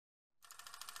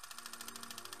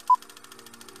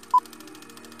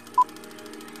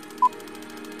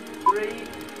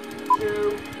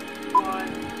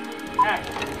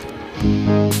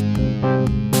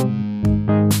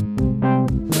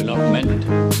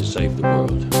to save the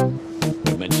world.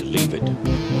 We're meant to leave it.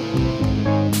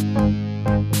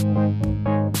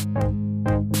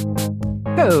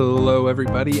 Hello,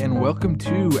 everybody, and welcome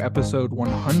to episode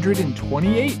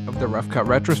 128 of the Rough Cut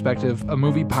Retrospective, a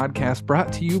movie podcast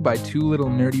brought to you by two little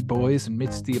nerdy boys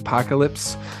amidst the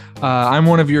apocalypse. I'm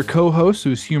one of your co-hosts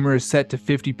whose humor is set to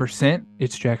 50%.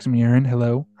 It's Jackson Murin.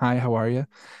 Hello. Hi, how are you?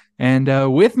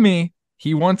 And with me,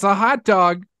 he wants a hot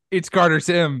dog. It's Carter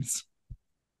Sims.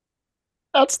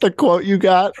 That's the quote you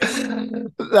got. That's Told you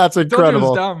it was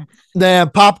incredible. dumb. Damn,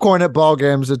 popcorn at ball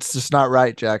games. It's just not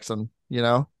right, Jackson. You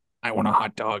know? I want a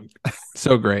hot dog.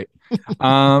 So great.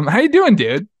 How you doing,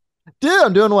 dude? Dude,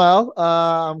 I'm doing well.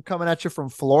 I'm coming at you from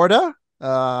Florida.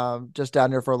 Just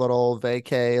down here for a little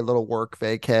vacay, a little work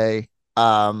vacay.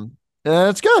 And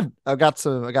it's good. I got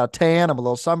a tan. I'm a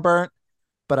little sunburnt,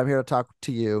 but I'm here to talk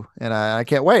to you, and I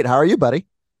can't wait. How are you, buddy?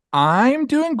 I'm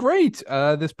doing great.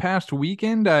 This past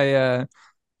weekend, I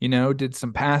did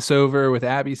some Passover with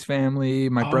Abby's family.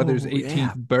 My brother's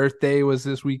 18th birthday was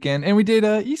this weekend, and we did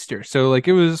Easter. So it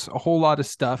was a whole lot of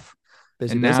stuff.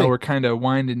 Busy. Now we're kind of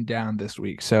winding down this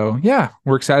week. So yeah,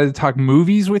 we're excited to talk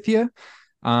movies with you.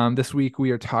 This week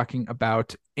we are talking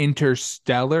about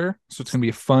Interstellar. So it's gonna be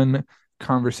a fun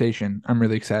conversation. I'm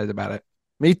really excited about it.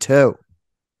 Me too.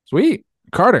 Sweet.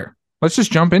 Carter, let's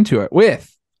just jump into it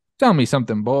with Tell Me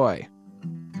Something, Boy.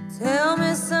 Tell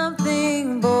me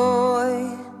something,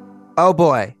 boy. Oh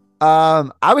boy.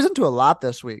 I was into a lot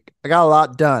this week. I got a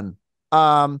lot done.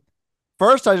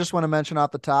 First, I just want to mention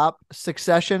off the top,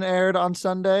 Succession aired on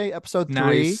Sunday, episode 3.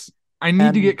 Nice. I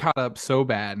need to get caught up so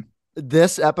bad.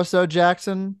 This episode,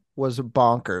 Jackson, was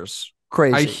bonkers.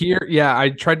 Crazy. I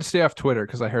tried to stay off Twitter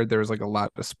because I heard there was a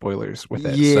lot of spoilers with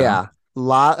it. Yeah.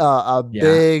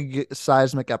 Big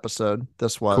seismic episode.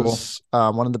 This was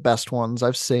one of the best ones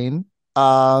I've seen.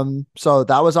 So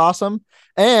that was awesome.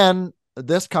 And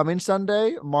this coming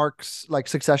Sunday marks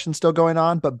Succession still going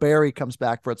on, but Barry comes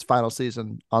back for its final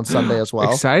season on Sunday as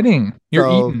well. Exciting. You're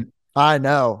eating. I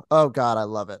know. Oh God, I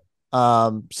love it.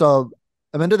 So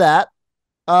I'm into that.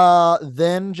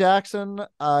 Then Jackson,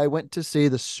 I went to see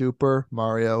the Super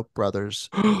Mario Brothers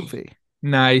movie.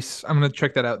 Nice. I'm gonna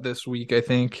check that out this week, I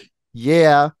think.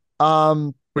 Yeah.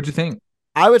 What'd you think?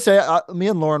 I would say me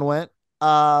and Lauren went.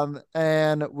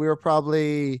 And we were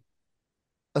probably,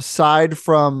 aside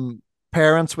from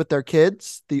parents with their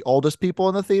kids, the oldest people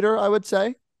in the theater, I would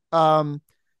say.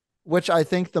 Which I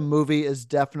think the movie is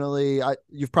definitely,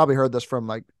 you've probably heard this from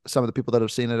some of the people that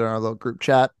have seen it in our little group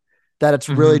chat, that it's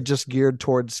really just geared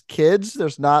towards kids.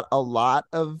 There's not a lot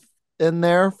of in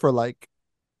there for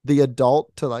the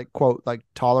adult to quote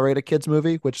tolerate a kids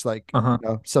movie, which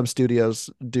some studios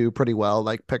do pretty well,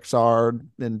 like Pixar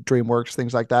and DreamWorks,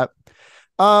 things like that.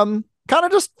 Kind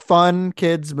of just fun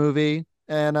kids movie,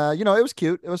 and it was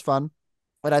cute, it was fun,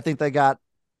 and I think they got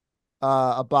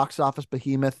a box office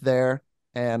behemoth there,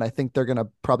 and I think they're gonna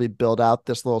probably build out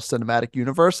this little cinematic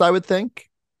universe, I would think.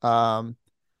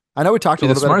 I know we talked a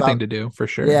little bit about smart thing to do for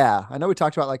sure. Yeah, I know we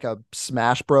talked about a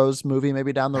Smash Bros movie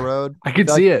maybe down the road. I could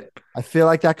see it. I feel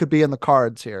like that could be in the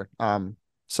cards here.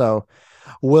 So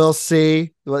we'll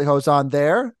see what goes on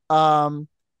there.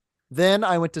 Then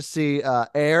I went to see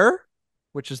Air,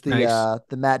 which is the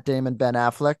Matt Damon, Ben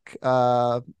Affleck,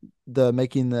 the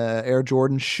making the Air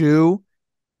Jordan shoe,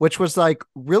 which was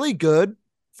really good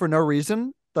for no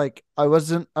reason. I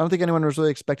don't think anyone was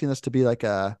really expecting this to be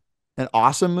an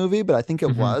awesome movie, but I think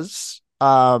it was.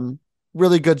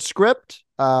 Really good script,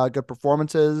 good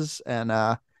performances,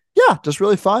 and just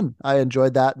really fun. I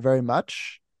enjoyed that very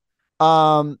much.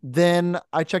 Then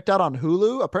I checked out on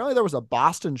Hulu. Apparently there was a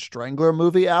Boston Strangler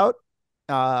movie out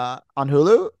on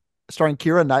Hulu starring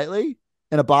Keira Knightley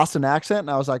in a Boston accent, and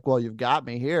I was like, well, you've got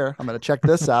me here. I'm going to check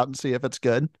this out and see if it's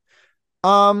good.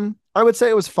 I would say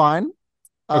it was fine.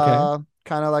 Okay.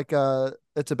 Kind of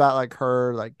it's about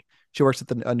her, she works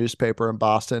at a newspaper in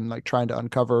Boston, trying to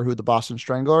uncover who the Boston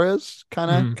Strangler is,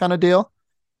 kind of deal.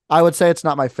 I would say it's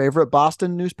not my favorite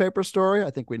Boston newspaper story. I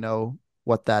think we know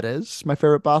what that is. My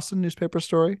favorite Boston newspaper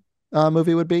story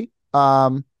movie would be.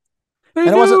 And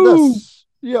it wasn't this.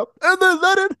 Yep. And then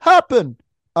let it happen.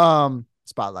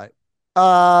 Spotlight.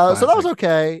 So that was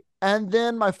okay. And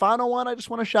then my final one, I just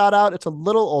want to shout out. It's a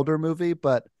little older movie,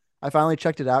 but I finally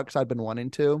checked it out because I'd been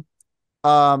wanting to.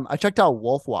 I checked out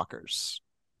Wolfwalkers.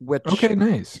 Which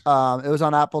nice. It was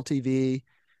on Apple TV,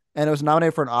 and it was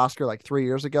nominated for an Oscar 3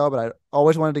 years ago, but I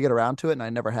always wanted to get around to it, and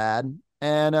I never had.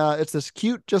 And it's this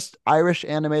cute, just Irish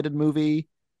animated movie,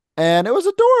 and it was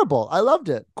adorable. I loved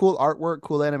it. Cool artwork,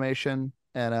 cool animation,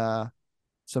 and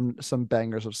some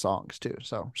bangers of songs too.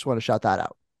 So just want to shout that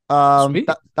out.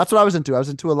 That's what I was into. I was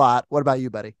into a lot. What about you,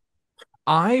 buddy?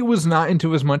 I was not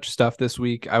into as much stuff this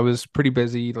week. I was pretty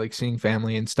busy, like seeing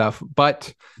family and stuff,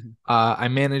 but I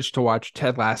managed to watch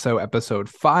Ted Lasso episode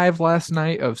 5 last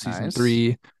night of season Nice.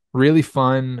 3. Really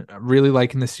fun, really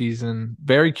liking the season.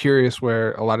 Very curious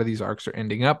where a lot of these arcs are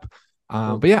ending up.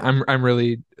 But yeah, I'm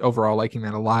really overall liking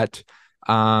that a lot.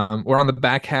 We're on the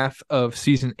back half of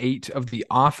season 8 of The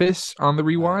Office on the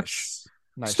rewatch.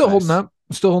 Nice. Still holding up.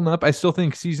 Still holding up. I still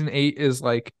think season 8 is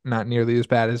like not nearly as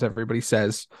bad as everybody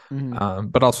says.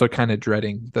 But also kind of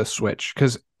dreading the switch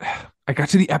because I got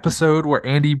to the episode where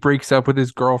Andy breaks up with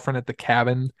his girlfriend at the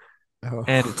cabin,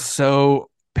 and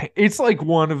it's like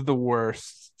one of the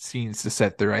worst scenes to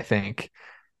sit through, I think.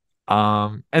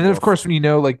 And then of course when you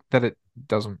know like that it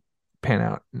doesn't pan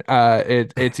out,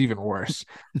 it's even worse.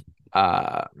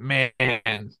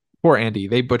 Man, poor Andy.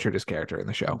 They butchered his character in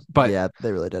the show, but yeah,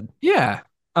 they really did. Yeah.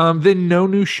 Then no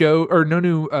new show or no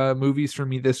new movies for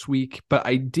me this week, but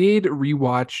I did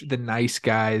rewatch The Nice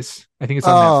Guys. I think it's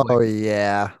on Netflix. Oh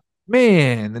yeah,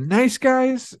 Man, The Nice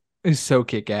Guys is so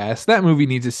kick-ass. That movie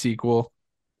needs a sequel.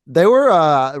 they were.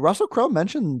 Russell Crowe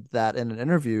mentioned that in an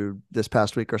interview this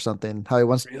past week or something. How he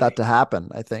wants that to happen.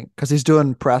 I think because he's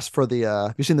doing press for the.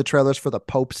 Have you seen the trailers for the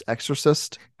Pope's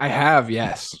Exorcist? I have,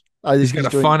 yes. He's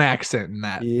got a fun accent in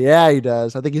that. Yeah, he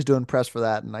does. I think he's doing press for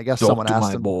that, and I guess someone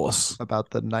asked him boss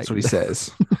about the night. That's what he says.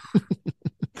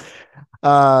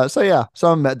 So yeah,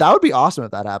 that would be awesome if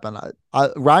that happened.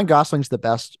 Ryan Gosling's the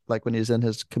best, like when he's in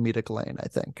his comedic lane, I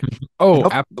think. Oh,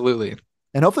 absolutely.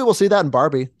 And hopefully we'll see that in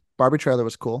Barbie. Barbie trailer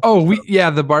was cool. Oh,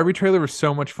 the Barbie trailer was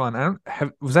so much fun.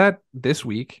 Was that this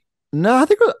week? No,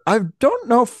 I don't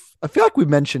know if I feel like we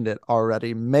mentioned it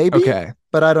already. Maybe. Okay.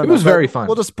 But I don't know. It was very fun.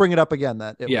 We'll just bring it up again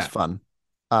that it was fun.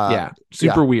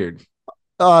 Super weird.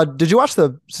 Did you watch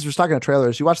since we're talking about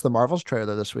trailers, you watched the Marvels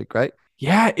trailer this week, right?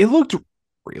 Yeah, it looked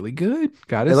really good.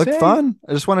 It looked fun.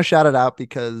 I just want to shout it out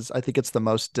because I think it's the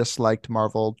most disliked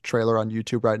Marvel trailer on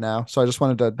YouTube right now. So I just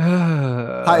wanted to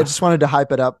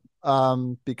hype it up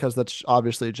because that's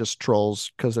obviously just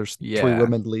trolls because there's 3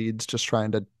 women leads just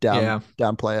trying to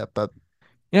downplay it. But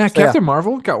yeah, Captain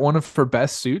Marvel got one of her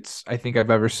best suits I think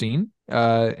I've ever seen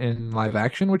in live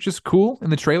action, which is cool in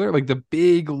the trailer. Like the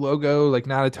big logo, like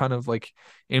not a ton of like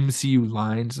MCU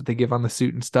lines that they give on the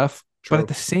suit and stuff. True. But at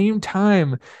the same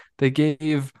time, they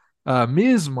gave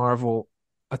Ms. Marvel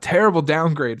a terrible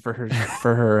downgrade for her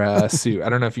suit. I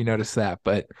don't know if you noticed that,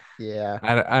 but yeah,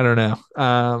 I don't know.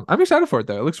 I'm excited for it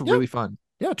though. It looks really fun.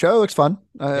 Yeah, trailer looks fun.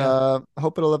 I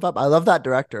hope it'll live up. I love that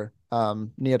director,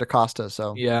 Nia DaCosta.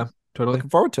 So yeah. Totally looking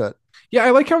forward to it. Yeah,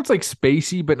 I like how it's like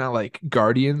spacey, but not like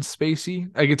Guardians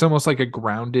spacey. Like it's almost like a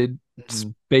grounded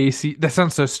spacey. That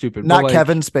sounds so stupid. Not like,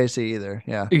 Kevin Spacey either.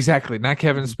 Yeah, exactly. Not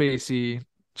Kevin Spacey.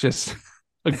 Just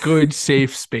a good,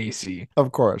 safe Spacey.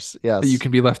 Of course, yes. That you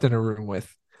can be left in a room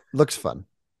with. Looks fun.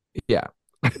 Yeah.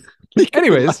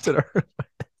 Anyways.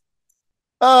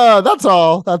 That's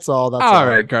all. All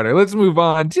right, Carter. Let's move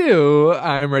on to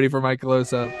I'm ready for my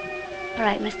close-up. All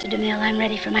right, Mr. DeMille, I'm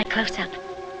ready for my close-up.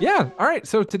 Yeah. All right.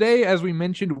 So today, as we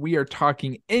mentioned, we are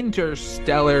talking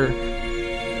Interstellar.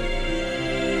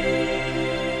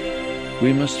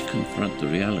 We must confront the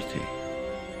reality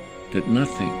that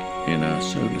nothing in our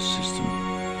solar system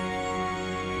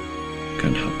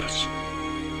can help us.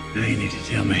 Now you need to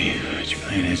tell me what your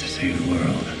plan is to save the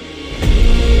world.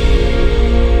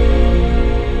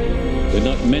 We're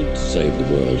not meant to save the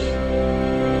world.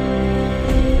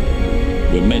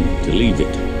 We're meant to leave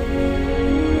it.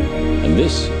 And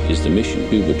this is the mission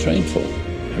we were trained for.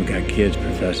 I've got kids,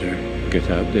 Professor. Get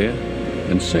out there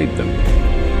and save them. I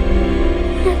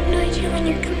have no idea when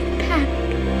you're coming back.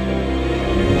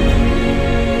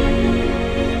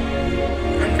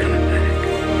 I'm coming back.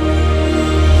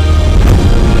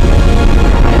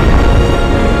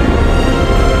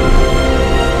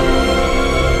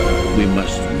 We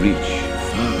must reach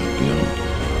far beyond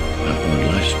our own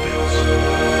lifespans.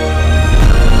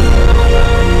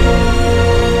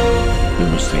 We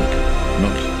must think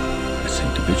not as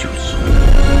individuals,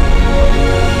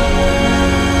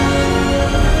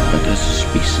 but as a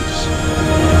species.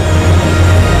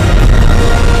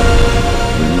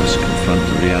 We must confront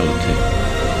the reality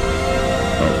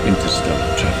of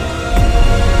interstellar travel.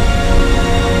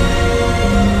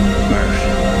 Murph,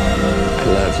 I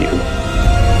love you.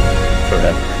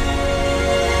 Forever.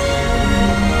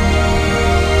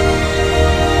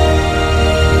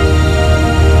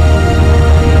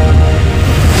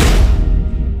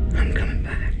 I'm coming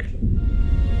back.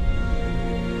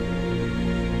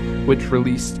 Which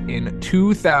released in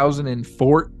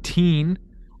 2014,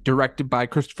 directed by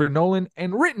Christopher Nolan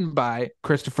and written by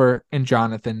Christopher and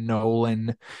Jonathan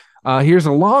Nolan. Here's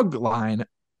a log line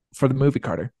for the movie,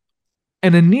 Carter.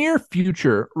 In a near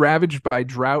future ravaged by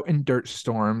drought and dirt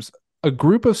storms, a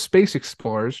group of space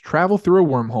explorers travel through a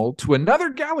wormhole to another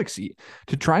galaxy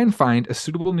to try and find a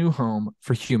suitable new home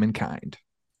for humankind.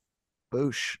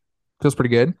 Boosh. Feels pretty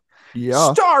good.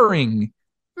 Yeah. Starring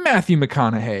Matthew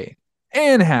McConaughey,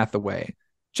 Anne Hathaway,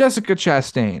 Jessica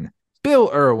Chastain,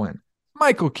 Bill Irwin,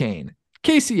 Michael Caine,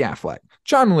 Casey Affleck,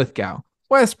 John Lithgow,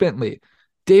 Wes Bentley,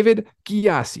 David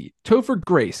Gyasi, Topher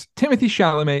Grace, Timothy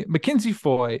Chalamet, Mackenzie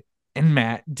Foy, and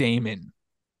Matt Damon.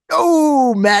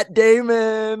 Oh, Matt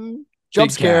Damon. Jump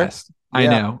Big scare. cast. I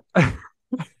Yeah. know.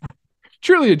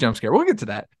 Truly a jump scare. We'll get to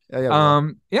that.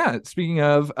 Yeah. Speaking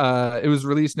of, it was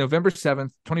released November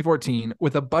 7th, 2014,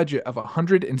 with a budget of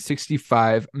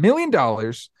 $165 million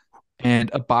and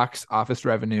a box office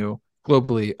revenue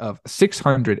globally of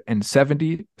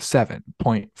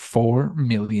 $677.4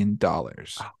 million.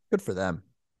 Good for them.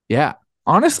 Yeah.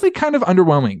 Honestly, kind of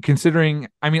underwhelming considering,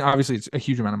 I mean, obviously it's a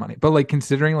huge amount of money, but like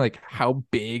considering like how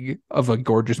big of a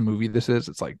gorgeous movie this is,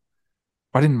 it's like,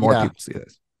 why didn't more people see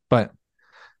this? But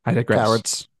I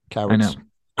digress. Cowards. I know.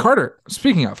 Carter,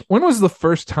 speaking of, when was the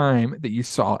first time that you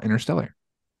saw Interstellar?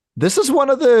 This is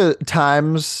one of the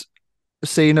times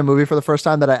seeing a movie for the first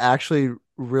time that I actually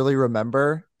really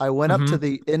remember. I went up to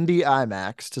the Indie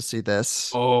IMAX to see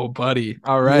this. Oh, buddy.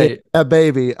 All right. Yeah,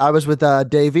 baby. I was with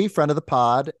Davey, friend of the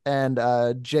pod, and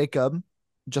Jacob,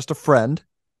 just a friend.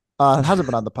 Hasn't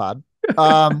been on the pod.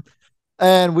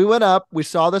 And we went up, we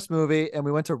saw this movie, and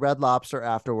we went to Red Lobster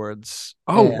afterwards.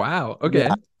 Oh, and, wow. Okay.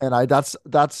 yeah, and I just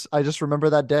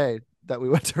remember that day that we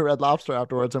went to Red Lobster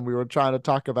afterwards, and we were trying to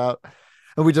talk about,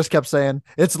 and we just kept saying,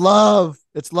 it's love,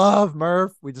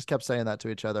 Murph. We just kept saying that to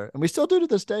each other, and we still do to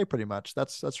this day, pretty much.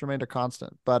 That's remained a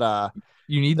constant. But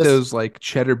you need those like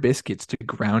cheddar biscuits to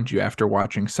ground you after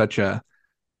watching such a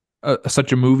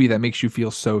movie that makes you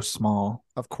feel so small.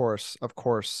 Of course.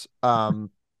 And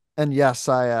yes,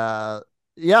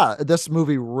 this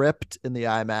movie ripped in the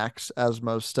IMAX as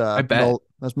most I bet.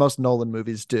 as most Nolan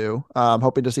movies do. I'm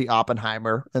hoping to see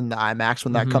Oppenheimer in the IMAX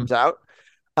when that comes out.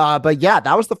 But yeah,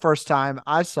 that was the first time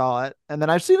I saw it, and then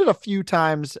I've seen it a few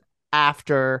times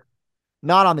after,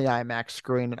 not on the IMAX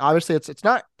screen. And obviously, it's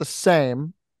not the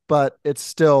same, but it's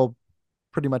still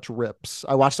pretty much rips.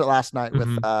 I watched it last night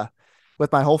with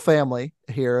my whole family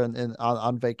here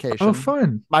on vacation. Oh,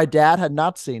 fun. My dad had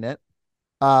not seen it.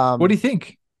 What do you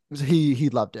think? He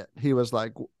loved it. He was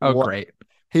like, oh, what? Great.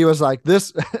 He was like,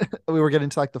 this. We were getting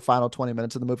to like the final 20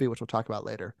 minutes of the movie, which we'll talk about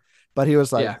later. But he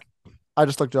was like, yeah. I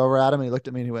just looked over at him and he looked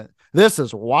at me and he went, this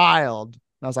is wild. And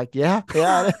I was like, yeah,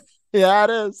 it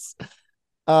is.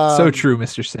 So true,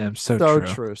 Mr. Sims.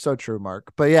 So true,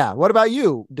 Mark. But yeah, what about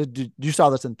you? Did you saw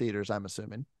this in theaters? I'm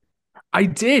assuming. I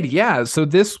did, yeah. So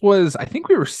this was, I think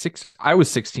I was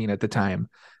 16 at the time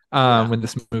when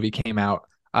this movie came out.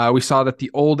 We saw that the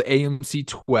old AMC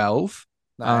 12.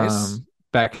 Nice.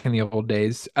 Back in the old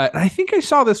days. And I think I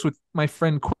saw this with my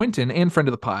friend Quentin and friend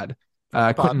of the pod,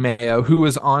 Quentin Mayo, who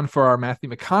was on for our Matthew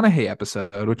McConaughey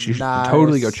episode, which you should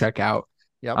totally go check out.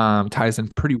 Yep. Ties in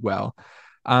pretty well.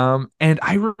 And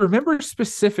I remember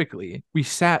specifically, we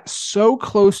sat so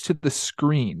close to the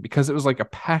screen because it was like a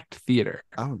packed theater.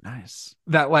 Oh, nice.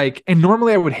 That like, and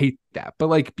normally I would hate that, but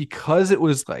like, because it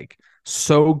was like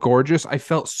so gorgeous, I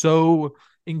felt so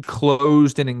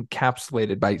enclosed and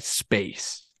encapsulated by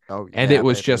space. Oh, yeah, and it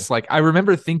was just like, I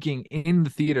remember thinking in the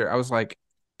theater, I was like,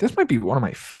 this might be one of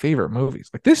my favorite movies.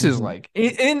 Like this is like,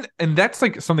 and that's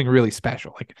like something really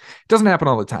special. Like it doesn't happen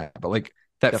all the time, but like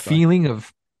that feeling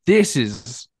of this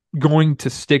is going to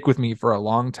stick with me for a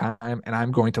long time and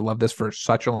I'm going to love this for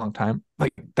such a long time.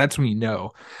 Like that's when you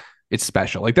know it's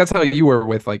special. Like that's how you were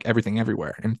with like Everything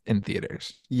Everywhere in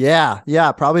theaters. Yeah.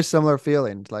 Probably similar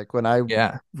feelings. Like when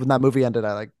that movie ended,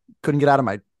 I like couldn't get out of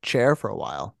my chair for a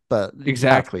while, but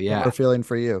exactly. Yeah. Similar feeling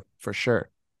for you for sure.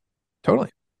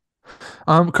 Totally.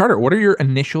 Carter, what are your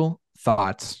initial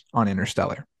thoughts on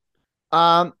Interstellar?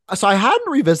 So I hadn't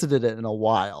revisited it in a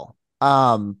while.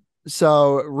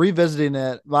 So revisiting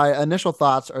it, my initial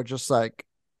thoughts are just like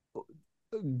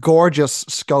gorgeous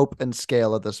scope and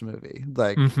scale of this movie.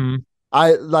 Like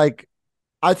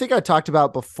I think I talked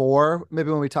about before,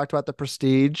 maybe when we talked about The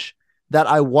Prestige, that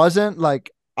I wasn't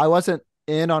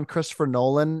in on Christopher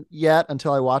Nolan yet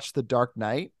until I watched The Dark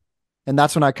Knight. And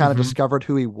that's when I kind of discovered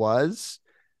who he was.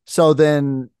 So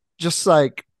then just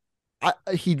like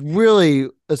he really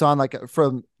is on like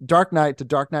from Dark Knight to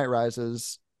Dark Knight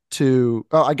Rises to,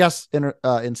 I guess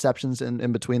Inception's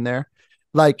in between there.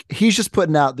 Like he's just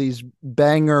putting out these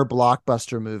banger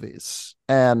blockbuster movies.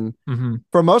 And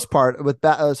for most part,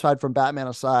 aside from Batman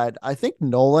aside, I think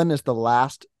Nolan is the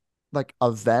last like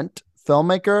event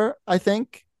filmmaker, I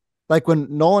think. like when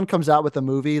Nolan comes out with a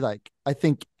movie, like I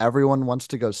think everyone wants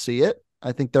to go see it.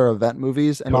 I think they're event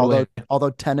movies, and Totally. although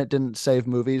Tenet didn't save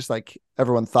movies like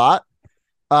everyone thought,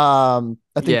 I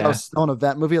think that Yeah. was still an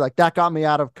event movie. Like that got me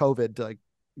out of COVID to like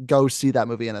go see that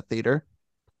movie in a theater.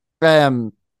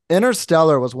 Um,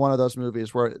 Interstellar was one of those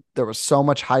movies where there was so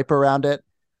much hype around it,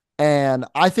 and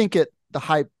I think the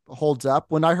hype holds up.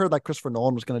 When I heard like Christopher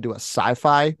Nolan was going to do a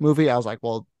sci-fi movie, I was like,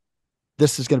 well,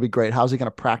 this is going to be great. How's he going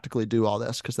to practically do all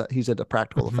this? Because he's into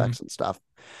practical Mhm. effects and stuff.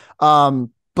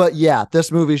 But yeah,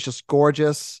 this movie is just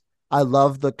gorgeous. I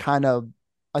love the kind of,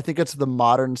 I think it's the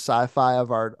modern sci-fi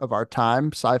of our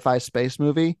time, sci-fi space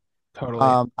movie. Totally.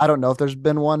 I don't know if there's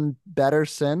been one better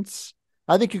since.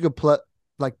 I think you could put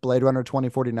like Blade Runner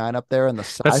 2049 up there in the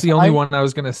That's the only sci-fi. one I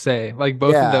was gonna say. Like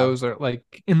both of Yeah, those are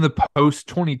like in the post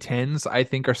 2010s, I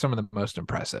think are some of the most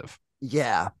impressive.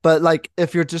 yeah. But like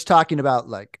if you're just talking about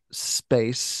like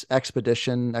space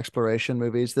expedition exploration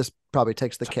movies, this probably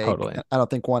takes the cake. Totally. I don't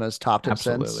think one has topped it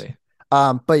since. Absolutely.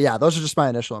 But yeah, those are just my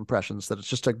initial impressions that it's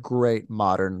just a great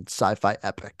modern sci-fi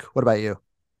epic. What about you?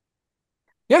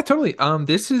 Yeah, totally.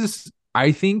 This is,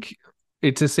 I think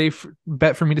it's a safe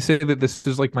bet for me to say that this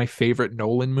is like my favorite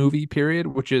Nolan movie, period,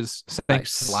 which is saying a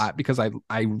Nice. lot because I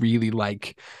really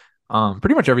like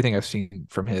pretty much everything I've seen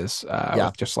from his Yeah.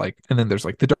 with just like, and then there's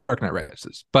like the Dark Knight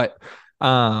Rises, but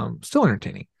still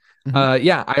entertaining. Mhm.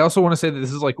 Yeah, I also want to say that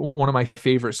this is like one of my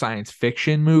favorite science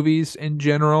fiction movies in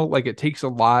general. Like it takes a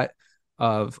lot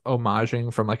of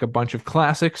homaging from like a bunch of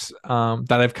classics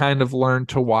that I've kind of learned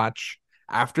to watch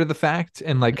after the fact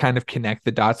and like kind of connect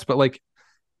the dots. But like,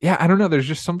 yeah, I don't know. There's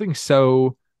just something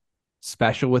so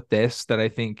special with this that I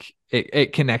think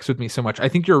it connects with me so much. I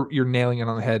think you're nailing it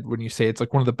on the head when you say it's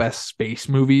like one of the best space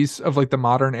movies of like the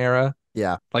modern era.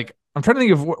 Yeah. Like I'm trying to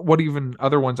think of what even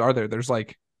other ones are there. There's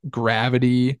like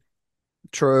Gravity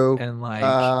True. and like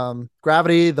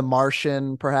Gravity, The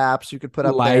Martian, perhaps you could put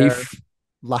up there. Life,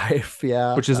 Life,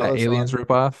 yeah, which is that that was Aliens on.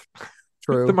 ripoff. The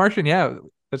True. Martian, yeah,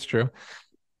 that's true.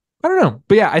 I don't know.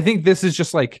 But yeah, I think this is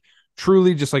just like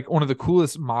truly just like one of the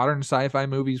coolest modern sci-fi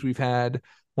movies we've had,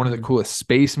 one of the Mhm. coolest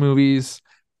space movies.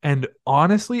 And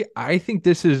honestly, I think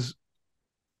this is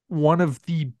one of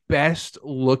the best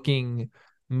looking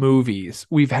movies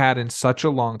we've had in such a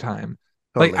long time.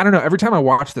 Like, I Totally. don't know, every time I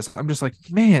watch this, I'm just like,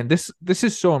 man, this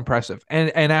is so impressive.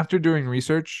 And after doing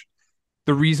research,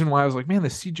 the reason why I was like, man, the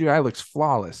CGI looks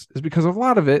flawless is because a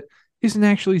lot of it isn't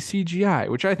actually CGI,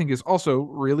 which I think is also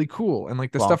really cool. And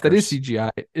like the stuff that is Bonkers.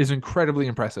 CGI is incredibly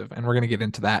impressive. And we're going to get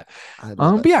into that. I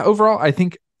love it. But yeah, overall, I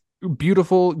think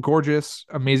beautiful, gorgeous,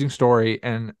 amazing story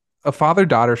and a father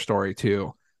daughter story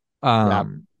too. Yeah.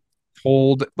 Um,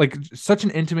 told like such an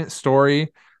intimate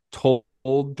story told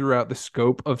throughout the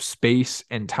scope of space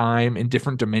and time in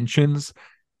different dimensions.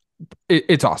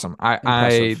 It's awesome. I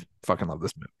Impressive. fucking love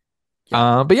this movie.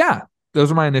 Yeah. But yeah,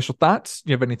 those are my initial thoughts.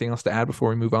 Do you have anything else to add before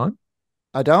we move on?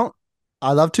 I don't.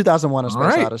 I love 2001: A All Space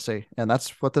right. Odyssey, and that's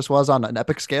what this was on an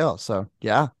epic scale. So,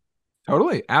 yeah.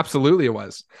 Totally. Absolutely it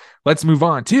was. Let's move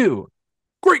on to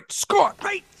Great Scott.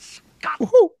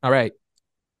 Woohoo. All right.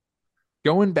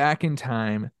 Going back in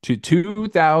time to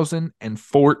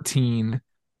 2014.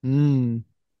 Mm.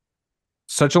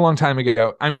 Such a long time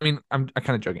ago. I mean, I'm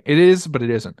kind of joking. It is, but it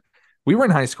isn't. We were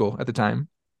in high school at the time.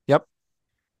 Yep.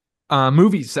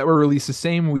 Movies that were released the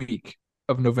same week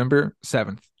of November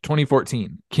 7th,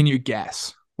 2014. Can you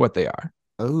guess what they are?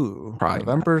 Oh, Probably not.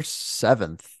 November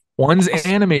 7th. One's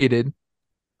animated.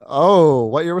 Oh,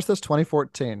 what year was this?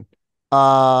 2014.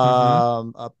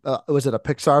 Mm-hmm. Was it a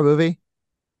Pixar movie?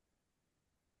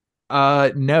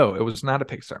 No, it was not a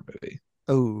Pixar movie.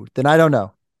 Oh, then I don't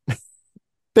know.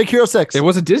 Big Hero 6. It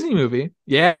was a Disney movie.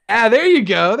 Yeah, there you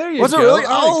go. There you Was it go. really?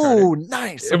 All right, Carter. Oh,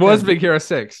 nice. It Okay. was Big Hero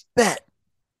 6. Bet.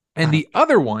 And the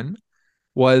other one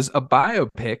was a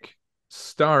biopic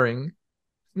starring.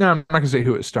 No, I'm not going to say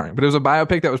who it was starring, but it was a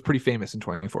biopic that was pretty famous in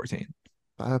 2014.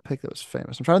 Biopic that was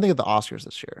famous. I'm trying to think of the Oscars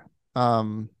this year.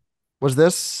 Was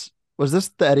this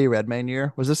the Eddie Redmayne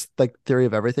year? Was this like Theory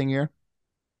of Everything year?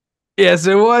 Yes,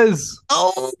 it was.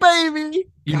 Oh, baby.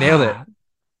 You nailed it. God.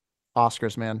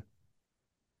 Oscars, man.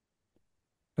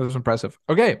 It was impressive.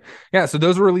 Okay. Yeah, so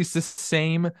those were released the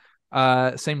same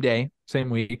day, same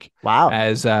week Wow.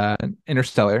 as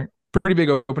Interstellar. Pretty big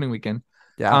opening weekend.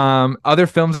 Yeah. Other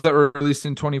films that were released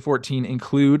in 2014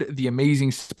 include The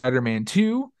Amazing Spider-Man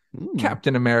 2, Mm.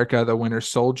 Captain America: The Winter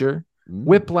Soldier, Mm.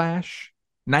 Whiplash,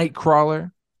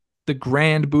 Nightcrawler, The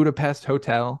Grand Budapest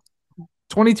Hotel,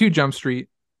 22 Jump Street,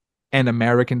 and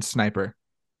American Sniper.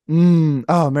 Oh,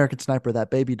 American Sniper, that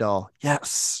baby doll.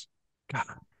 Yes. God.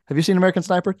 Have you seen American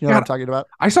Sniper? You know what I'm God, talking about?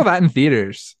 I saw that in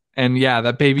theaters. And yeah,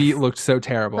 that baby looked so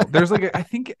terrible. There's like I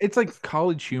think it's like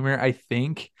College Humor, I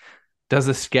think, does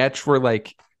a sketch where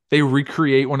like they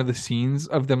recreate one of the scenes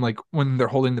of them like when they're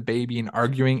holding the baby and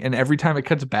arguing, and every time it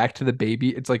cuts back to the baby,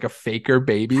 it's like a faker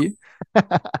baby.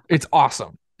 It's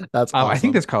awesome. That's I think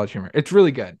awesome. that's College Humor. It's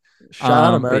really good. Shout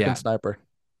out But American yeah, Sniper.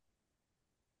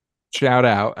 shout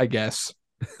out, I guess.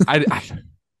 I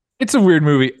it's a weird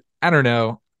movie. I don't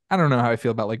know. I don't know how I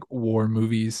feel about like war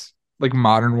movies, like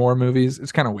modern war movies.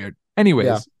 It's kind of weird. Yeah,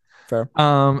 Anyways, fair.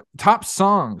 top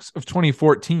songs of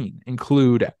 2014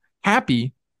 include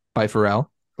Happy by Pharrell,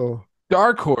 Oh,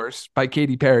 Dark Horse by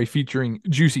Katy Perry featuring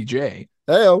Juicy J,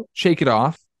 heyo. Shake It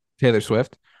Off, Taylor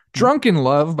Swift, Drunken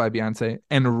Love by Beyonce,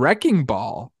 and Wrecking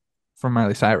Ball from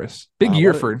Miley Cyrus. Big Wow,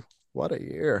 year for what a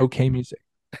year. okay music.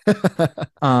 The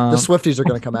Swifties are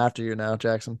going to come after you now,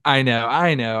 Jackson. I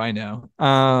know.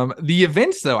 The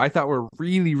events though, I thought were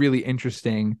really, really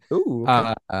interesting. Ooh,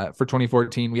 okay. For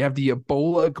 2014, we have the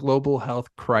Ebola global health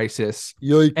crisis.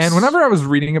 Yikes. And whenever I was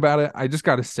reading about it, I just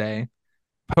got to say,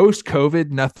 post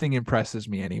COVID, nothing impresses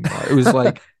me anymore. It was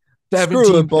like Screw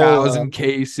 17,000 Ebola.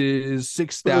 cases,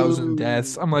 6,000 Boo.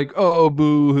 deaths. I'm like, oh,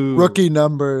 boo hoo. Rookie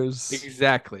numbers.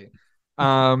 Exactly.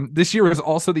 This year was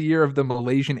also the year of the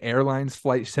Malaysian Airlines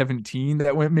Flight 17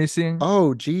 that went missing.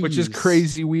 Oh, geez. Which is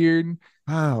crazy weird.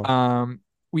 Wow.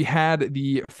 We had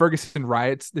the Ferguson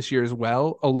riots this year as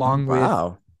well, along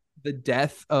Wow. with the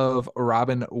death of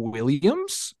Robin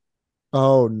Williams.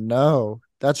 Oh, no.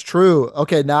 That's true.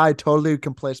 Okay, now I totally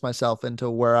can place myself into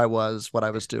where I was, what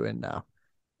I was doing now.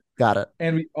 Got it.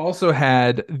 And we also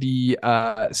had the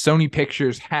Sony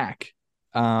Pictures hack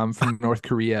from North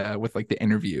Korea with like the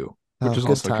interview, which is good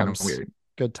also kind of times. weird.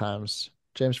 Good times.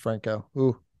 James Franco.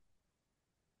 Ooh.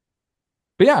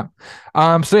 But yeah,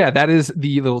 so yeah, that is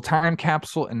the little time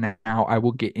capsule, and now I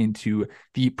will get into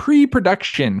the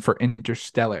pre-production for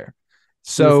Interstellar.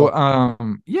 So,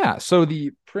 so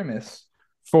the premise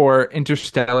for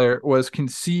Interstellar was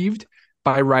conceived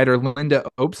by writer Linda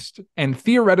Obst and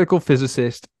theoretical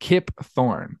physicist Kip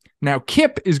Thorne. Now,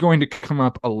 Kip is going to come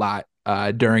up a lot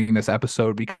during this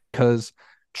episode because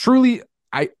truly,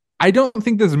 I don't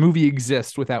think this movie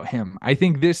exists without him. I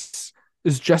think this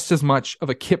is just as much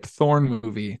of a Kip Thorne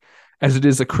movie as it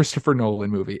is a Christopher Nolan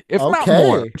movie, if not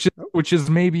more, which is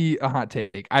maybe a hot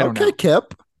take. I don't know. Okay,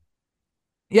 Kip.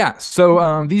 Yeah,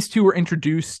 so these two were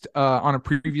introduced on a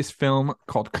previous film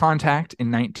called Contact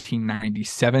in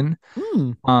 1997.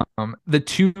 The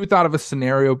two thought of a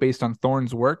scenario based on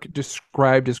Thorne's work,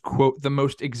 described as, quote, the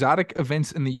most exotic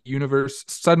events in the universe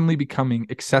suddenly becoming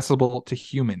accessible to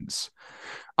humans.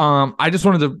 I just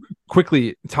wanted to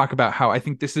quickly talk about how I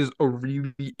think this is a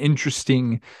really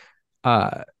interesting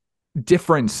stark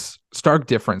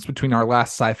difference between our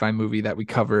last sci-fi movie that we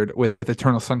covered with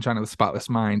Eternal Sunshine of the Spotless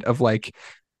Mind, of like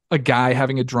a guy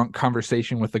having a drunk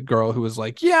conversation with a girl who was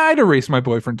like, yeah, I'd erase my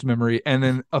boyfriend's memory. And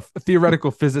then a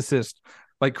theoretical physicist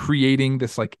like creating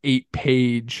this like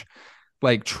 8-page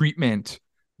like treatment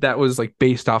that was like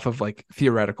based off of like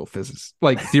theoretical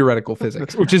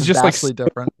physics, which is just vastly like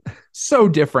different. So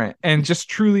different. And just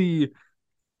truly,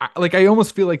 like, I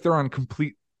almost feel like they're on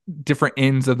complete different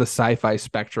ends of the sci-fi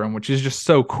spectrum, which is just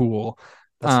so cool.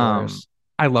 That's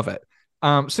I love it.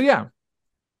 So yeah,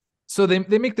 so they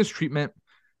make this treatment.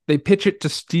 They pitch it to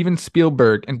Steven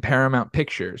Spielberg and Paramount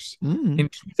Pictures in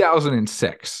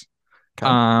 2006.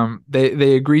 Okay.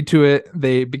 They agreed to it.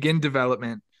 They begin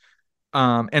development.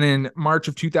 And in March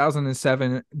of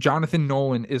 2007, Jonathan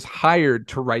Nolan is hired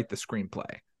to write the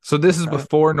screenplay. So this is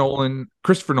before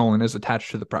Christopher Nolan is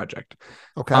attached to the project.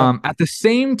 Okay. At the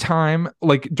same time,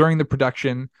 like during the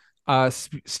production,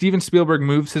 Steven Spielberg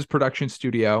moves his production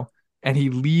studio and he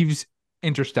leaves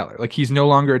Interstellar. Like he's no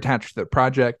longer attached to the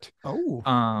project. Oh.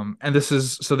 And this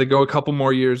is, so they go a couple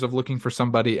more years of looking for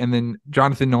somebody. And then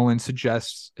Jonathan Nolan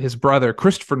suggests his brother,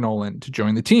 Christopher Nolan, to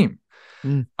join the team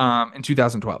in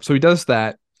 2012. So he does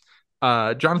that.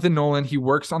 Jonathan Nolan, he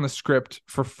works on the script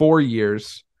for 4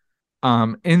 years.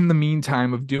 In the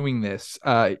meantime of doing this,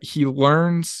 he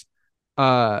learns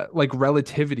like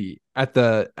relativity at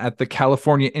the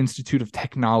California Institute of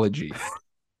Technology.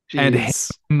 And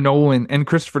Nolan and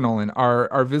Christopher Nolan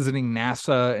are visiting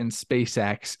NASA and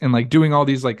SpaceX and like doing all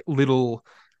these like little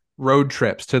road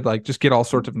trips to like just get all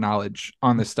sorts of knowledge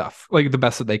on this stuff, like the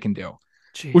best that they can do.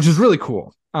 Jeez. Which is really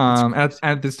cool.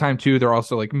 At this time too, they're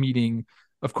also like meeting,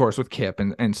 of course, with Kip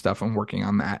and stuff and working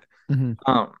on that.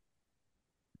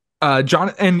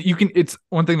 John, and it's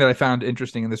one thing that I found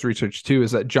interesting in this research too,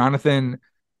 is that Jonathan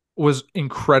was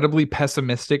incredibly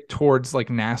pessimistic towards like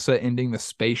NASA ending the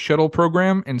space shuttle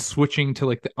program and switching to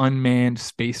like the unmanned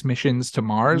space missions to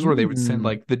Mars, where they would send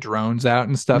like the drones out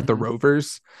and stuff, the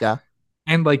rovers. Yeah.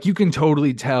 And like you can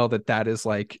totally tell that is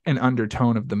like an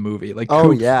undertone of the movie. Like Oh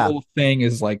Coop's yeah, whole thing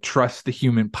is like trust the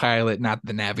human pilot, not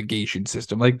the navigation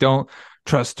system. Like don't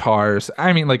trust TARS.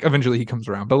 I mean, like eventually he comes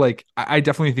around, but like I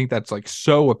definitely think that's like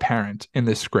so apparent in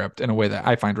this script in a way that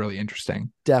I find really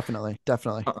interesting. definitely.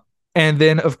 And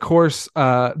then of course,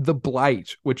 the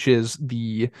blight, which is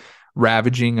the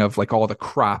ravaging of like all the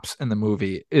crops in the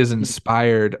movie, is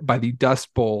inspired by the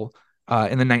Dust Bowl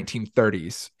in the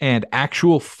 1930s, and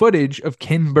actual footage of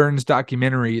Ken Burns'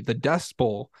 documentary, The Dust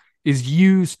Bowl, is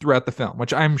used throughout the film,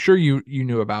 which I'm sure you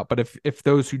knew about. But if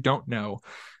those who don't know,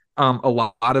 a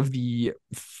lot of the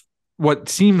what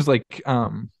seems like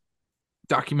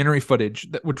documentary footage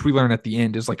which we learn at the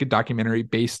end is like a documentary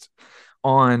based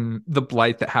on the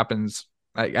blight that happens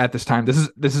like, at this time. This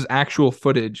is actual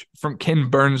footage from Ken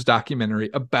Burns' documentary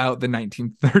about the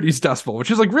 1930s Dust Bowl,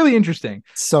 which is like really interesting.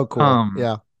 So cool.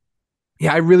 Yeah.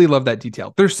 Yeah, I really love that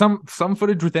detail. There's some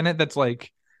footage within it that's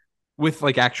like with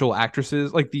like actual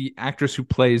actresses, like the actress who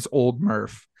plays Old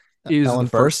Murph is Ellen the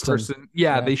first Burstyn. person.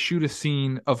 Yeah, they shoot a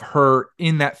scene of her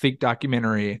in that fake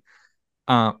documentary.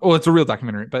 Well, it's a real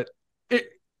documentary, but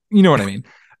you know what I mean.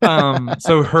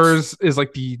 So hers is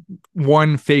like the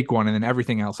one fake one, and then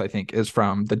everything else I think is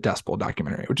from the Dust Bowl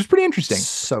documentary, which is pretty interesting.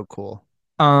 So cool.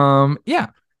 Yeah.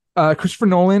 Christopher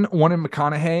Nolan wanted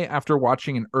McConaughey after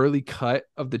watching an early cut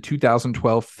of the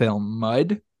 2012 film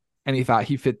Mud, and he thought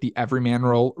he fit the everyman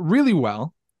role really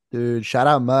well. Dude, shout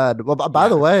out Mud. Well, by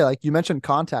the way, like you mentioned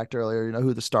Contact earlier, you know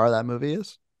who the star of that movie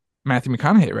is? Matthew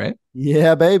McConaughey, right?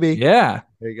 Yeah, baby. Yeah.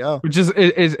 There you go. Which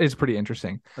is pretty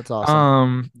interesting. That's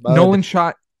awesome. Mud. Nolan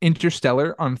shot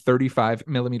Interstellar on 35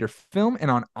 millimeter film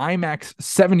and on IMAX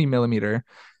 70 millimeter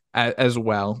as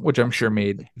well, which I'm sure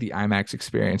made the IMAX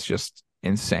experience just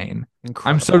insane.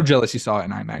 Incredible. I'm so jealous you saw it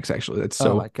in IMAX. Actually, that's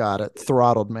so. Oh my god, it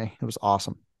throttled me. It was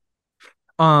awesome.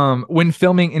 When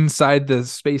filming inside the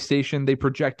space station, they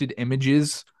projected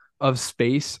images of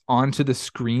space onto the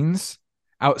screens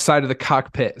outside of the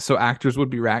cockpit, so actors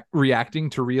would be reacting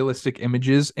to realistic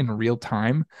images in real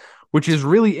time, which is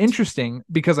really interesting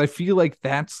because I feel like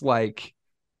that's like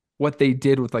what they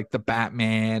did with like the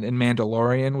Batman and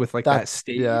Mandalorian with like that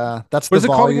stage. Yeah, that's what the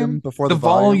volume before the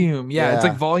volume. Yeah, it's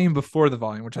like volume before the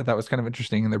volume, which I thought was kind of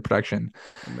interesting in their production.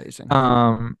 Amazing.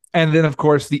 And then of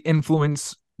course the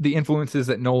influences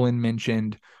that Nolan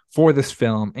mentioned for this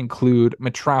film include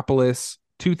Metropolis,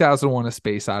 2001: A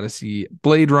Space Odyssey,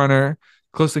 Blade Runner,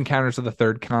 Close Encounters of the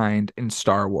Third Kind, and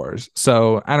Star Wars.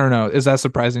 So I don't know. Is that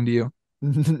surprising to you?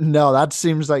 No, that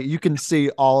seems like you can see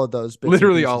all of those bits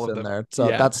literally all of them in there. So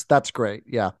yeah. that's great.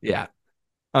 Yeah. Yeah.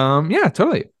 Yeah,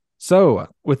 totally. So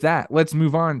with that, let's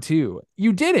move on to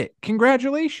You Did It.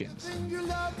 Congratulations.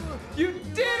 You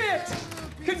did it.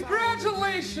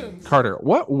 Congratulations. Carter,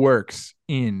 what works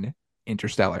in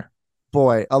Interstellar?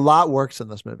 Boy, a lot works in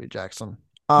this movie, Jackson.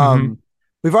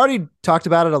 We've already talked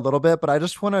about it a little bit, but I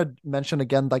just want to mention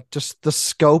again, like just the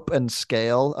scope and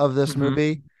scale of this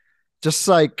movie. Just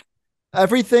like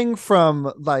everything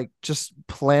from like just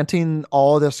planting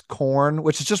all this corn,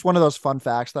 which is just one of those fun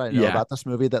facts that I know about this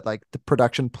movie, that like the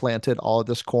production planted all of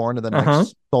this corn and then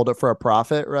sold it for a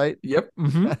profit, right? Yep.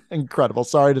 Incredible.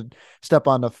 Sorry to step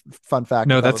on a fun fact.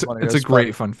 No, it's a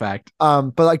great fun fact.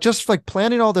 But like just like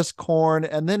planting all this corn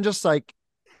and then just like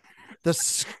the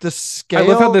scale. I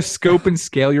love how the scope and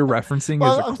scale you're referencing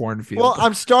is a cornfield. Well,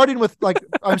 I'm starting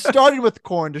with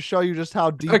corn to show you just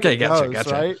how deep it goes,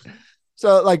 right?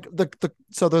 So like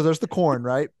so there's the corn,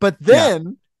 right? But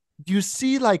then you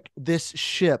see like this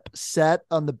ship set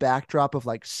on the backdrop of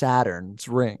like Saturn's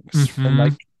rings,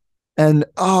 and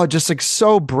just like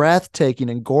so breathtaking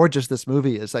and gorgeous. This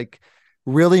movie is like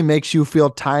really makes you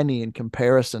feel tiny in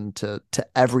comparison to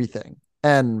everything,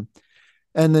 and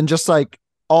then just like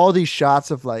all these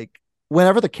shots of like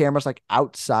whenever the camera's like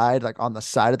outside, like on the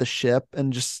side of the ship,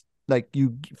 and just like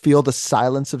you feel the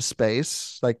silence of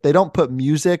space. Like they don't put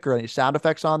music or any sound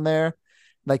effects on there.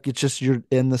 Like it's just, you're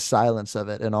in the silence of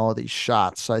it in all of these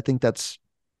shots. So I think that's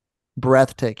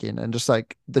breathtaking. And just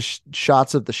like the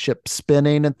shots of the ship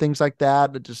spinning and things like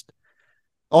that. It just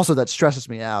also that stresses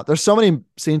me out. There's so many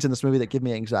scenes in this movie that give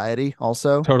me anxiety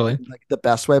also. Totally. Like the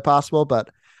best way possible.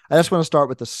 But I just want to start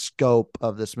with the scope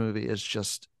of this movie is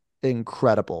just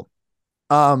incredible.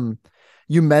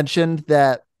 You mentioned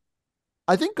that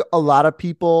I think a lot of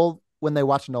people, when they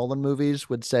watch Nolan movies,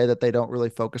 would say that they don't really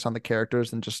focus on the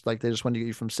characters and just like they just want to get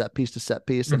you from set piece to set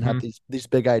piece and have these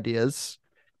big ideas.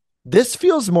 This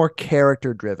feels more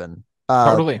character driven.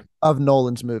 Totally. Of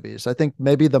Nolan's movies. I think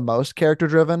maybe the most character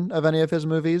driven of any of his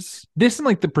movies. This and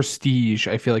like The Prestige,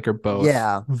 I feel like are both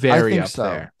very up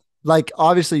there. like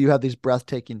obviously you have these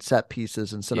breathtaking set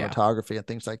pieces and Yeah. cinematography and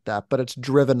things like that, but it's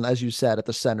driven, as you said, at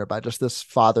the center by just this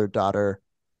father-daughter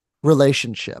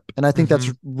relationship. And I think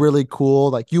that's really cool.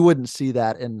 Like you wouldn't see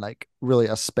that in like really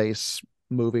a space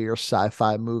movie or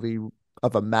sci-fi movie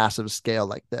of a massive scale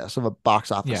like this, of a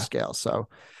box office Yeah. scale. So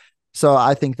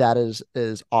I think that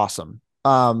is awesome.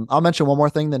 I'll mention one more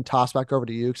thing, then toss back over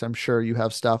to you because I'm sure you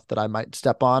have stuff that I might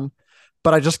step on.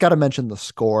 But I just got to mention the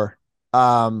score.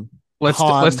 Let's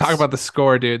talk Hans, about the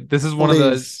score, dude. This is one of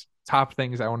the please, top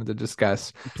things I wanted to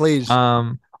discuss. please.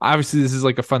 Obviously this is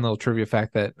like a fun little trivia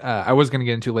fact that I was going to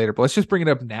get into later, but let's just bring it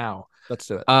up now. Let's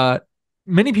do it.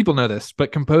 Many people know this,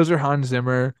 but composer Hans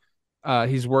Zimmer,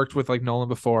 he's worked with like Nolan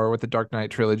before with the Dark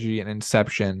Knight trilogy and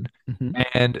Inception,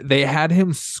 and they had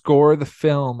him score the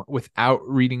film without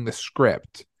reading the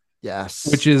script, Yes.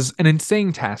 which is an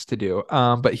insane task to do.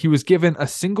 But he was given a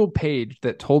single page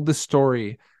that told the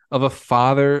story of a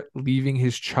father leaving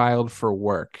his child for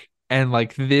work, and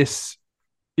like this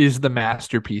is the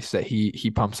masterpiece that he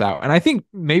pumps out. And I think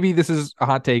maybe this is a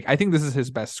hot take. I think this is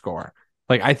his best score.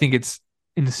 Like I think it's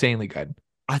insanely good.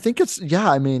 I think it's,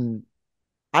 yeah, I mean,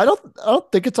 I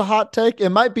don't think it's a hot take. It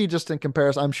might be just in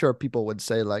comparison. I'm sure people would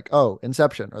say like, oh,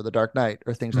 Inception or The Dark Knight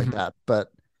or things like that.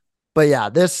 But yeah,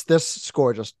 this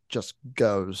score just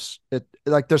goes. It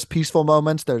like there's peaceful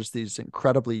moments, there's these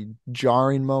incredibly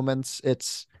jarring moments.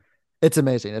 It's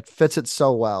amazing. It fits it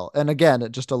so well. And again,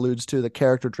 it just alludes to the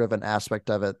character driven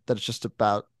aspect of it, that it's just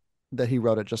about that he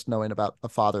wrote it just knowing about a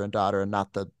father and daughter and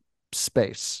not the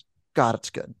space. God,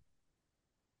 it's good.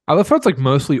 I love how it's like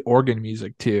mostly organ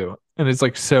music too. And it's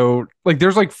like so like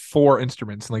there's like 4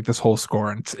 instruments in like this whole score,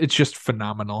 and it's just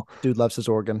phenomenal. Dude loves his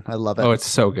organ. I love it. Oh, it's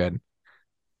so good.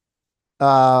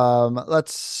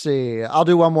 Let's see. I'll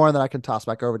do one more and then I can toss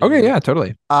back over to you. Okay, yeah,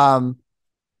 totally.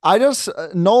 I just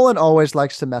Nolan always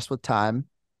likes to mess with time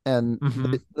and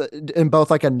in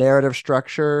both like a narrative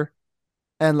structure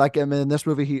and like I mean in this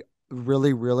movie he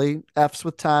really f's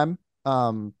with time.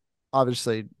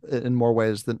 Obviously in more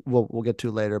ways than we'll get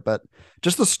to later, but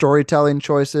just the storytelling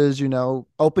choices, you know,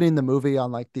 opening the movie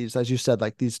on like these, as you said,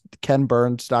 like these Ken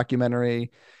Burns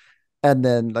documentary, and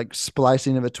then like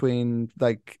splicing in between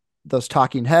like those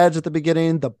talking heads at the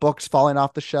beginning, the books falling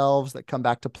off the shelves that come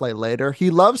back to play later. He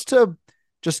loves to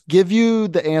just give you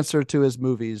the answer to his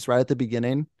movies right at the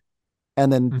beginning,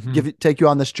 and then take you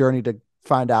on this journey to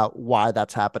find out why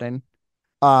that's happening.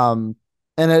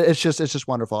 And it's just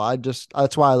wonderful.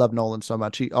 That's why I love Nolan so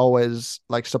much. He always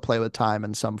likes to play with time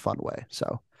in some fun way.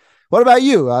 So, what about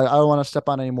you? I don't want to step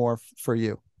on any more for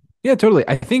you. Yeah, totally.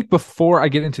 I think before I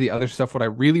get into the other stuff, what I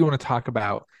really want to talk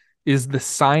about is the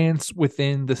science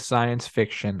within the science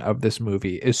fiction of this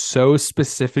movie is so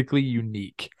specifically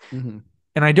unique.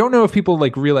 And I don't know if people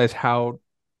like realize how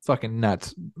fucking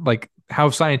nuts, like how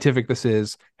scientific this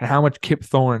is and how much Kip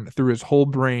Thorne threw his whole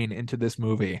brain into this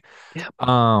movie.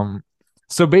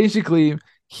 So basically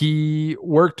he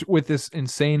worked with this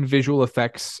insane visual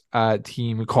effects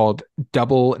team called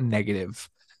Double Negative.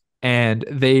 And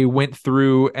they went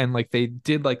through and like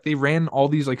they ran all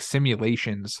these like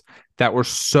simulations that were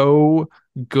so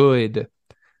good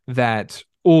that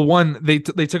one they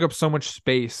took up so much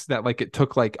space that like it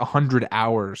took like 100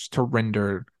 hours to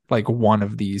render like one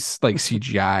of these like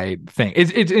CGI thing.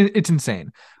 It's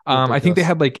insane. I think they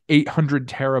had like 800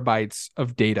 terabytes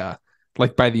of data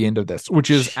like by the end of this,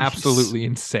 which is absolutely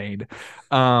insane.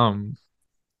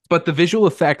 But the visual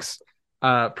effects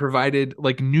provided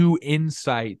like new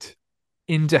insight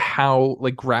into how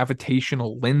like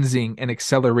gravitational lensing and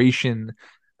acceleration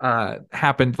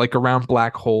happened like around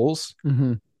black holes.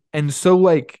 And so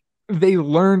like they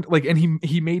learned like, and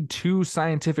he made 2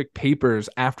 scientific papers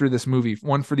after this movie,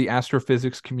 one for the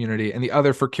astrophysics community and the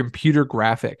other for computer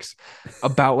graphics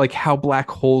about like how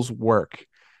black holes work.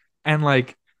 And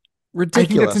like ridiculous.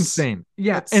 I think that's insane.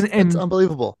 Yeah. It's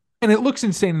unbelievable. And it looks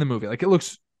insane in the movie. Like it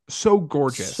looks so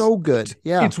gorgeous. So good.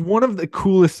 Yeah. It's one of the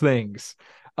coolest things.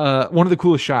 One of the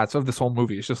coolest shots of this whole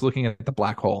movie is just looking at the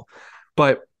black hole.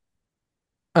 But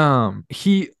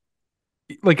he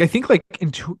like I think like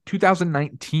in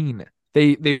 2019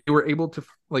 they were able to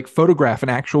like photograph an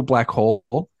actual black hole,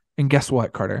 and guess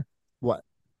what, Carter? What?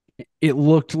 It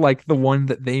looked like the one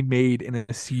that they made in a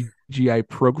CGI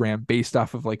program based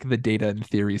off of like the data and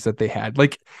theories that they had.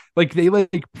 Like they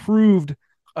like proved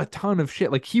a ton of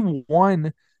shit. Like he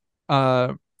won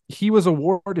he was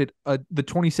awarded the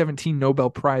 2017 Nobel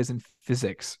Prize in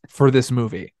Physics for this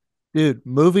movie. Dude,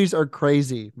 movies are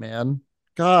crazy, man.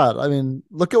 God, I mean,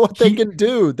 look at what they can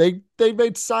do. They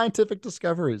made scientific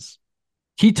discoveries.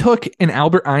 He took an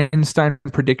Albert Einstein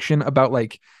prediction about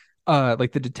like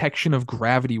the detection of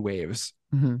gravity waves,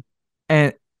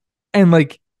 and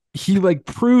like he like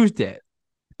proved it.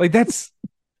 Like that's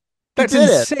did it.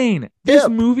 insane. This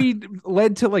Yep. movie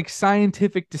led to like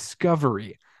scientific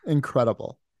discovery.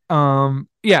 Incredible.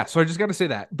 Yeah, so I just got to say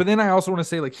that. But then I also want to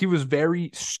say like he was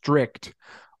very strict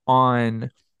on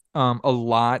a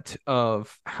lot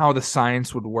of how the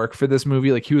science would work for this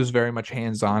movie. Like he was very much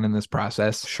hands-on in this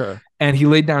process. Sure. And he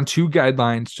laid down 2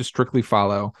 guidelines to strictly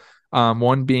follow.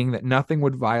 One being that nothing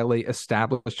would violate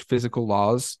established physical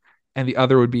laws, and the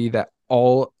other would be that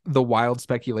all the wild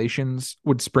speculations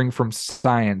would spring from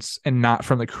science and not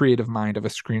from the creative mind of a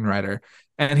screenwriter.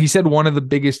 And he said one of the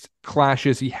biggest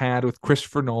clashes he had with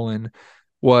Christopher Nolan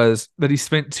was that he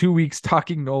spent 2 weeks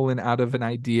talking Nolan out of an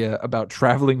idea about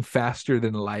traveling faster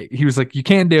than light. He was like, "You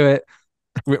can't do it.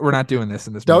 We're not doing this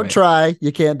in this Don't movie." try.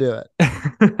 You can't do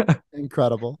it.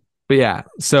 Incredible. But yeah,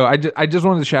 so I just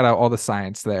wanted to shout out all the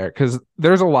science there because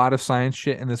there's a lot of science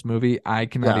shit in this movie. I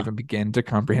cannot even begin to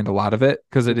comprehend a lot of it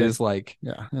because it is like,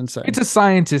 yeah, insane. It's a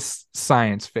scientist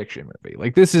science fiction movie.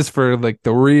 Like this is for like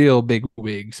the real big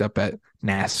wigs up at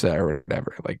NASA or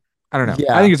whatever. Like I don't know.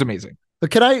 Yeah. I think it's amazing.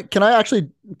 But can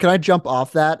I jump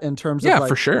off that in terms of like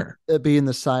for sure it being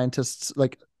the scientists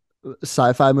like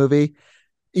sci-fi movie?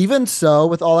 Even so,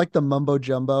 with all like the mumbo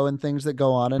jumbo and things that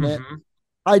go on in it,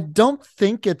 I don't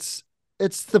think it's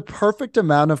the perfect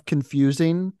amount of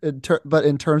confusing, but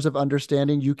in terms of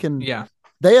understanding, you can. Yeah,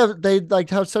 they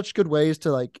like have such good ways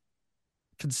to like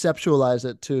conceptualize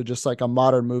it to just like a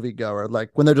modern moviegoer. Like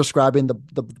when they're describing the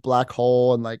black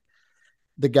hole and like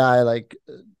the guy like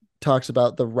talks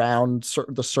about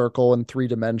the circle in 3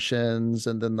 dimensions,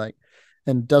 and then like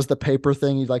and does the paper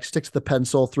thing. He like sticks the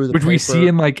pencil through the which paper. we see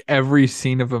in like every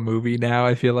scene of a movie now.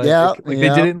 I feel like they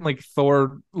did it in like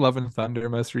Thor: Love and Thunder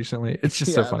most recently. It's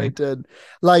just so funny. They did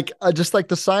like just like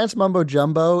the science mumbo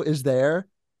jumbo is there,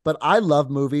 but I love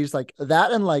movies like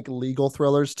that and like legal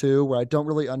thrillers too, where I don't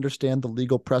really understand the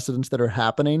legal precedents that are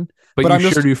happening. But you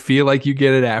sure do feel like you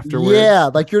get it afterwards. Yeah,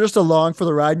 like you're just along for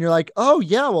the ride, and you're like, oh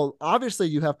yeah, well obviously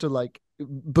you have to like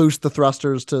boost the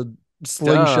thrusters to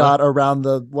slingshot around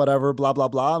the whatever, blah blah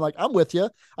blah. I'm like, I'm with you.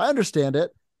 I understand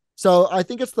it. So I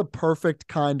think it's the perfect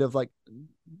kind of like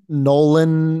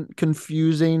Nolan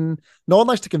confusing. Nolan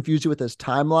likes to confuse you with his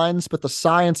timelines, but the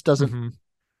science doesn't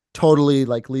totally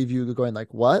like leave you going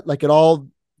like what? Like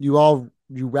you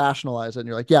rationalize it and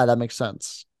you're like, yeah, that makes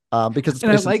sense. Because it's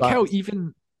and I based in like how science.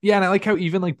 and I like how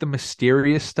even like the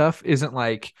mysterious stuff isn't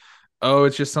like, oh,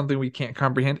 it's just something we can't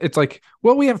comprehend. It's like,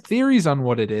 well, we have theories on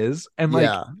what it is, and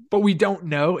like, but we don't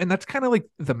know. And that's kind of like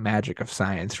the magic of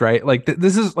science, right? Like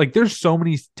this is like, there's so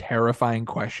many terrifying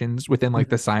questions within like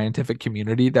the scientific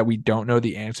community that we don't know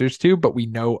the answers to, but we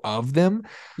know of them.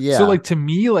 Yeah. So like, to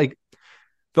me, like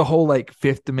the whole like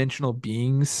 5th dimensional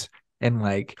beings and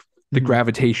like the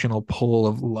gravitational pull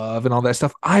of love and all that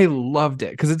stuff, I loved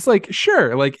it. Cause it's like,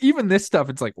 sure, like even this stuff,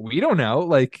 it's like, we don't know.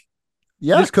 Like,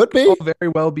 yeah, this it could be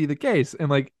very well be the case. And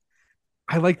like,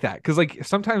 I like that because like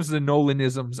sometimes the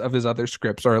Nolanisms of his other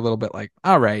scripts are a little bit like,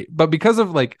 all right, but because of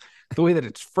like the way that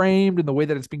it's framed and the way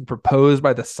that it's being proposed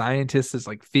by the scientists as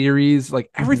like theories,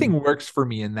 like everything works for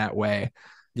me in that way.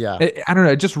 Yeah, I don't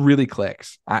know, it just really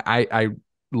clicks. I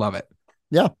love it.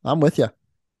 Yeah, I'm with you.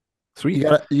 Sweet. You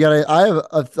gotta.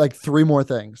 I have like 3 more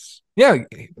things. Yeah,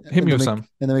 hit me with some,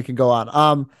 and then we can go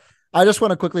on. I just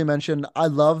want to quickly mention I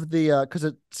love the because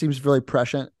it seems really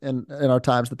prescient in our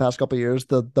times the past couple of years,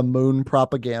 the moon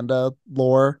propaganda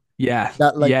lore. Yeah,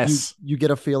 that like yes. you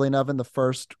get a feeling of in the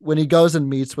first when he goes and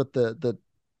meets with the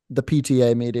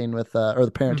PTA meeting with or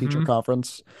the parent teacher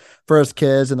conference for his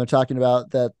kids, and they're talking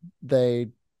about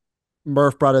that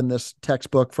Murph brought in this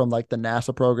textbook from like the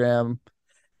NASA program,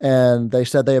 and they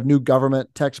said they have new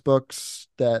government textbooks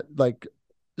that like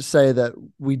say that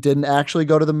we didn't actually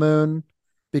go to the moon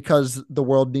because the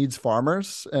world needs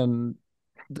farmers, and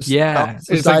it's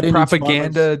like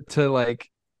propaganda to like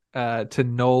to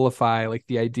nullify like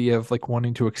the idea of like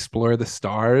wanting to explore the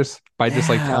stars by just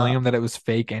like telling them that it was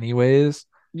fake anyways.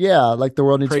 Yeah, like the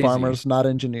world needs farmers, not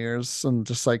engineers, and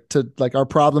just like to like our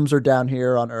problems are down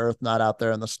here on Earth, not out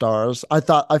there in the stars. I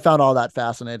found all that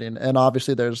fascinating, and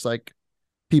obviously there's like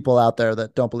people out there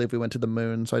that don't believe we went to the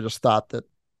moon, so I just thought that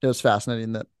it was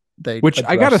fascinating that they. Which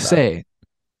I gotta say,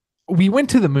 we went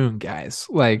to the moon, guys.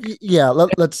 Like, yeah,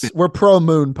 let's we're pro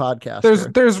moon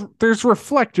podcast. There's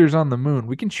reflectors on the moon.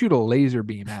 We can shoot a laser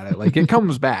beam at it. Like it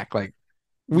comes back. Like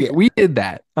we did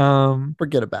that.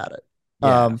 Forget about it.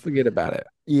 Forget about it.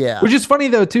 Yeah. Which is funny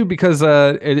though too, because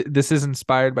this is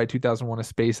inspired by 2001: A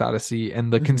Space Odyssey,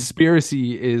 and the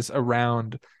conspiracy is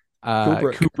around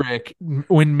Kubrick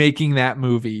when making that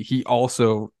movie. He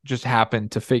also just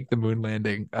happened to fake the moon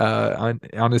landing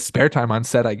on his spare time on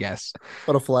set, I guess.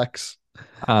 What a flex.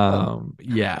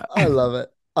 Yeah. I love it.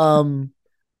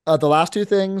 The last two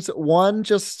things. One,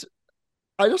 just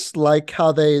I just like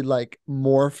how they like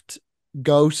morphed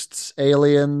ghosts,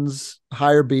 aliens,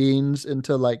 higher beings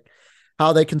into like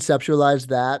how they conceptualize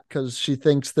that because she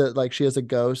thinks that like she is a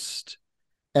ghost.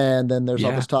 And then there's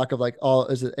all Yeah. this talk of like, oh,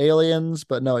 is it aliens?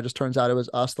 But no, it just turns out it was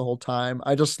us the whole time.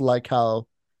 I just like how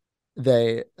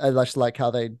they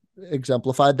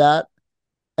exemplified that.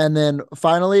 And then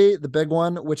finally, the big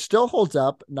one, which still holds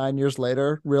up 9 years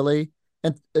later, really,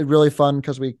 and really fun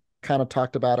because we kind of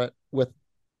talked about it with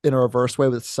in a reverse way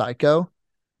with Psycho,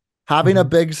 having a Mhm.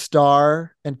 big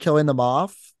star and killing them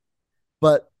off,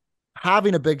 but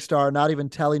having a big star, not even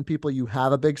telling people you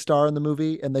have a big star in the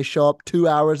movie, and they show up 2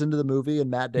 hours into the movie and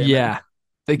Matt Damon. Yeah.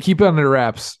 They keep it under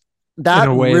wraps in That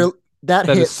a way real that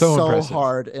that is hit so so impressive.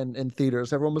 hard in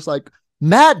theaters. Everyone was like,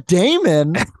 Matt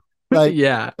Damon. Like,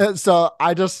 Yeah. so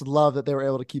I just love that they were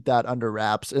able to keep that under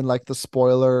wraps in like the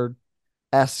spoiler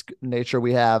esque nature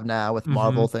we have now with Hmm.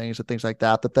 Marvel things and things like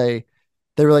that. They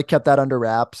really kept that under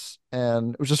wraps,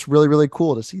 and it was just really really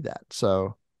cool to see that.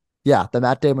 So yeah, the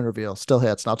Matt Damon reveal still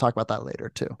hits, and I'll talk about that later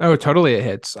too. Oh, totally it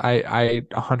hits. I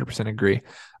 100% agree.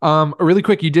 Really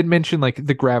quick, you did mention like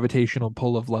the gravitational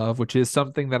pull of love, which is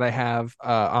something that I have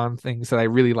on things that I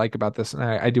really like about this, and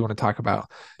I do want to talk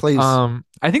about. Please.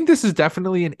 I think this is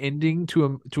definitely an ending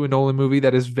to a Nolan movie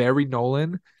that is very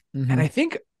Nolan, and Hmm. I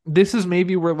think this is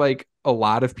maybe where like a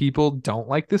lot of people don't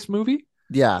like this movie.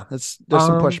 Yeah, there's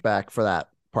some Um, pushback for that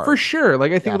for part. sure.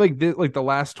 Like I think Yeah. like the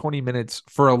last 20 minutes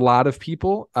for a lot of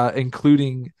people,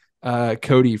 including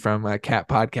Cody from Cat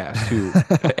Podcast, who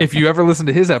if you ever listen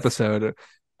to his episode,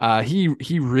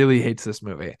 he really hates this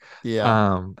movie.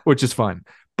 Yeah. Which is fun.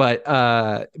 But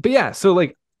yeah, so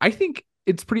like I think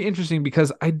it's pretty interesting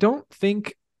because I don't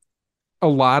think a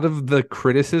lot of the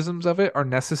criticisms of it are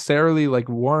necessarily like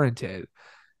warranted.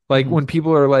 Like Mhm. when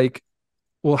people are like,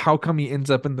 well, how come he ends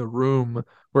up in the room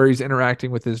where he's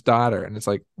interacting with his daughter? And it's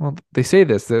like, well, they say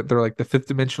this, that they're like the fifth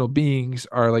dimensional beings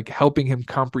are like helping him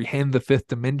comprehend the fifth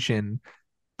dimension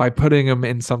by putting him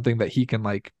in something that he can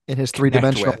like In his connect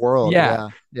three-dimensional with. world. Yeah.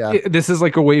 Yeah. Yeah. This is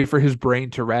like a way for his brain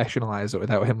to rationalize it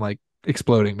without him like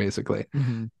exploding, basically.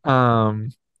 Hmm. Um,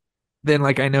 then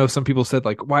like I know some people said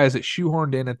like, why is it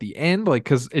shoehorned in at the end? Like,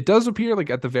 because it does appear like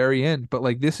at the very end, but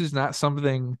like this is not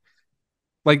something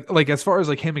like as far as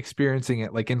like him experiencing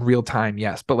it like in real time,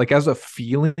 yes, but like as a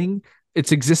feeling,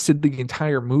 it's existed the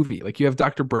entire movie. Like you have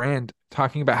Dr. Brand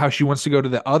talking about how she wants to go to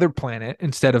the other planet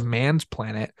instead of man's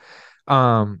planet,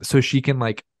 so she can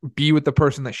like be with the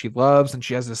person that she loves, and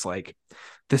she has this like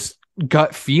this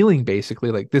gut feeling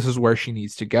basically like this is where she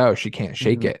needs to go, she can't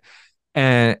shake Hmm.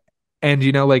 it. And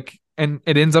you know like and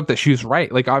it ends up that she was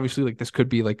right. Like obviously like this could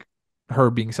be like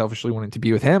her being selfishly wanting to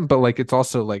be with him, but like it's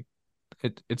also like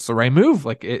it's the right move.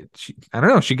 Like I don't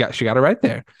know. She got it right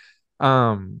there.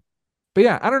 Um, but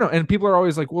yeah, I don't know. And people are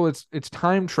always like, well, it's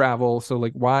time travel, so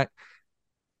like why?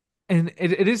 And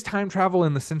it is time travel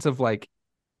in the sense of like,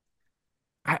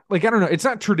 I don't know. It's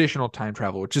not traditional time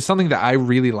travel, which is something that I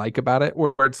really like about it.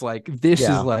 Where it's like this is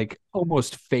Yeah. like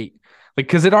almost fate, like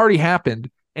because it already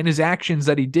happened, and his actions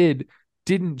that he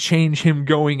didn't change him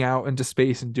going out into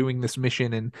space and doing this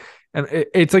mission, and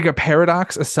it's like a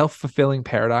paradox, a self-fulfilling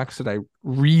paradox that I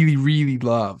really really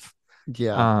love.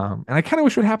 Yeah. And I kind of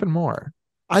wish would happen more.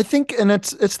 I think, and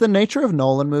it's the nature of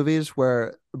Nolan movies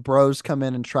where bros come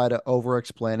in and try to over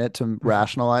explain it to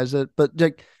rationalize it, but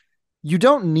like you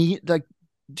don't need like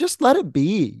just let it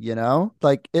be,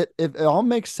 like it all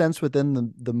makes sense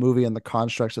within the movie and the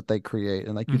constructs that they create,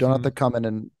 and like you don't have to Mhm. come in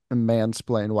and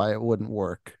mansplain why it wouldn't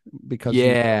work because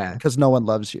Yeah. because no one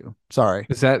loves you. Sorry.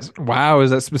 Is that wow?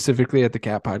 Is that specifically at the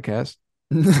Cat Podcast?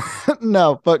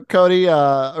 No, but Cody,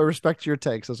 I respect your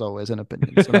takes as always and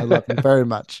opinions, and I love you very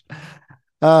much.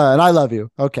 And I love you.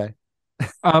 Okay.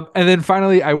 And then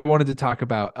finally, I wanted to talk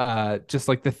about just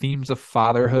like the themes of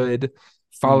fatherhood,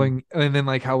 Mm, following, and then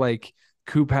like how like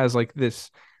Coop has like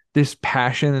this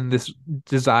passion and this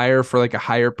desire for like a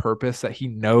higher purpose that he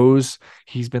knows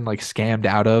he's been like scammed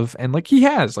out of, and like he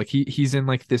has like he's in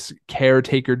like this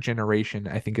caretaker generation,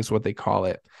 I think is what they call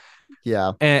it.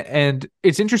 yeah. And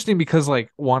it's interesting because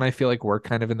like one, I feel like we're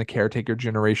kind of in the caretaker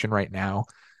generation right now,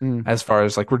 Mm. as far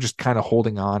as like we're just kind of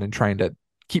holding on and trying to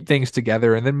keep things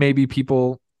together, and then maybe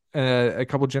people a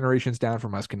couple generations down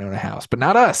from us can own a house, but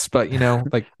not us. But you know,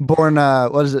 like Born,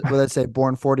 what is it? What did they say?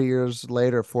 Born 40 years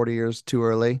later, 40 years too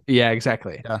early. yeah,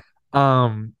 exactly. Yeah.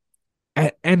 Um,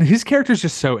 and his character is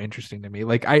just so interesting to me.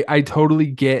 Like I totally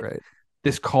get Right.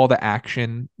 this call to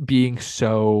action being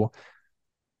so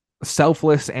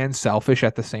selfless and selfish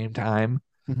at the same time.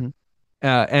 Hmm.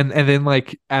 And then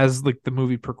like as like the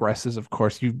movie progresses, of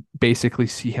course, you basically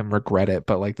see him regret it,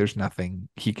 but like there's nothing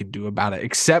he can do about it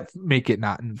except make it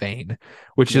not in vain,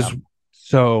 which Yeah. is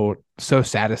so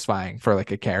satisfying for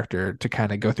like a character to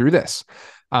kind of go through this.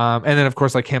 And then of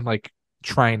course like him like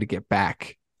trying to get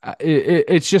back.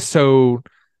 It's just so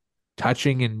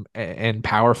touching and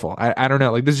powerful. I don't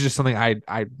know, like this is just something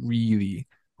I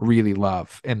really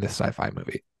love in this sci-fi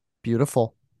movie.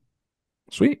 Beautiful.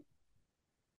 Sweet.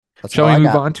 That's Shall all we I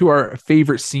move got. on to our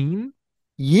favorite scene?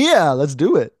 Yeah, let's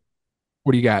do it.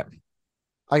 What do you got?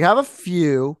 I have a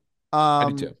few. I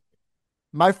do Um, too.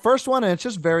 my first one, and it's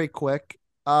just very quick.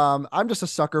 I'm just a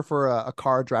sucker for a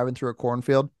car driving through a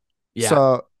cornfield. Yeah.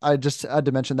 So I just had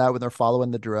to mention that when they're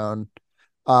following the drone.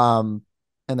 Um,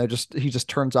 and he just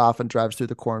turns off and drives through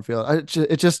the cornfield.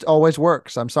 It just always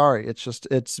works. I'm sorry.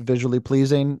 It's visually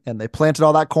pleasing, and they planted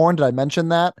all that corn. Did I mention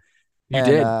that? You And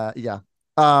did. yeah.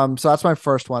 So that's my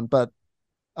first one. But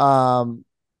um,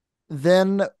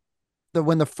 then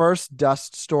when the first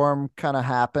dust storm kind of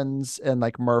happens and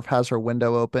like Murph has her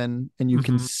window open and you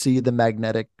can Mhm. see the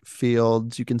magnetic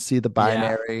fields, you can see the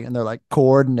Yeah. binary and they're like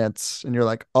coordinates and you're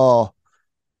like, "Oh,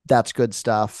 that's good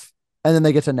stuff." And then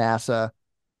they get to NASA.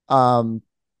 Um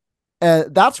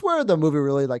and that's where the movie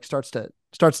really like starts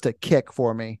to kick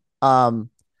for me.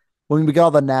 When we get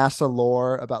all the NASA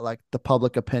lore about like the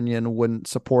public opinion wouldn't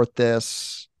support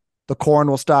this, the corn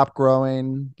will stop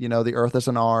growing, the earth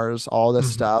isn't ours, all this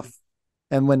Mhm. stuff.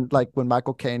 And when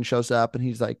Michael Caine shows up and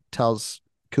he's like tells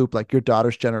Coop like your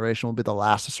daughter's generation will be the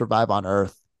last to survive on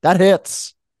Earth. That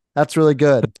hits. That's really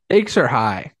good. Stakes are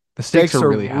high. The stakes Stakes are are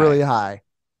really high. really high.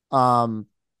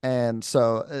 And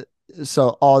so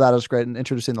all that is great. And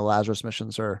introducing the Lazarus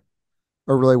missions are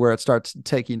really where it starts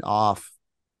taking off.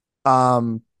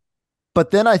 Um,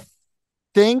 but then I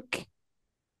think,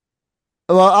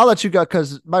 well, I'll let you go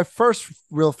because my first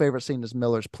real favorite scene is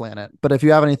Miller's Planet. But if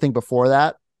you have anything before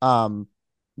that,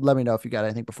 let me know if you got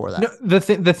anything before No,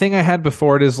 that. the thing I had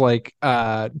before it is like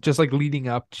just like leading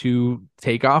up to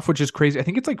takeoff, which is crazy. I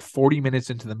think it's like 40 minutes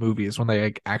into the movie is when they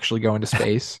like actually go into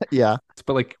space. Yeah,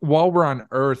 But like while we're on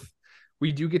Earth,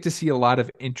 we do get to see a lot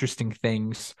of interesting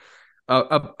things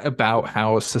about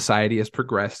how society has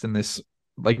progressed in this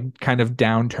like kind of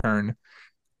downturn.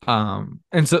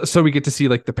 And so we get to see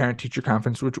like the parent teacher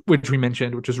conference, which we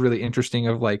mentioned, which is really interesting.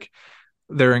 Of like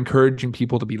they're encouraging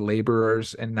people to be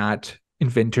laborers and not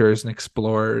inventors and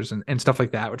explorers and stuff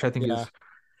like that, which I think yeah. is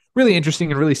really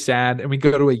interesting and really sad. And we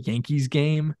go to a Yankees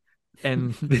game,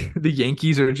 and the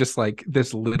Yankees are just like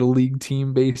this little league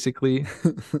team, basically.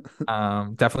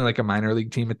 Definitely like a minor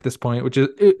league team at this point, which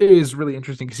is really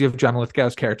interesting because you have John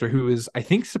Lithgow's character, who is I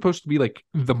think supposed to be like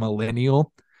the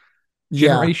millennial Yeah,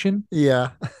 generation,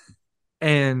 yeah,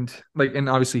 and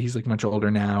obviously he's like much older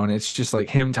now, and it's just like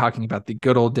him talking about the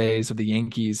good old days of the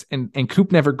Yankees, and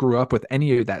Coop never grew up with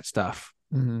any of that stuff.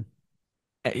 hmm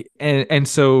And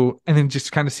then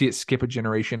just kind of see it skip a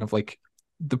generation of like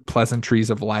the pleasantries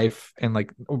of life, and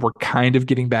like we're kind of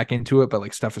getting back into it, but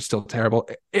like stuff is still terrible.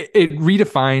 It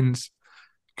redefines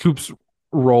Coop's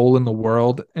role in the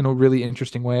world in a really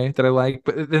interesting way that I like.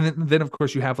 But then of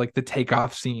course you have like the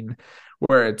takeoff scene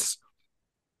where it's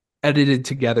edited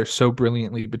together so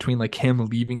brilliantly between like him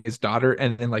leaving his daughter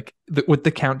and then like with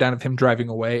the countdown of him driving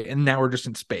away, and now we're just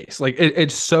in space. Like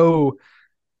it's so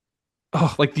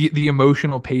like the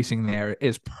emotional pacing there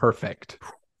is perfect.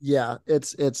 yeah.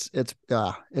 It's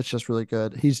just really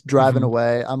good. He's driving Mhm.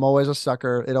 away. I'm always a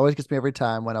sucker. It always gets me every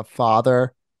time when a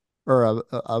father or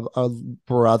a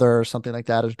brother or something like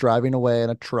that is driving away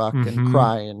in a truck and Mhm.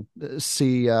 crying.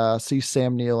 See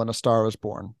Sam Neill and A Star Was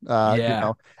Born.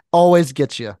 Yeah. Always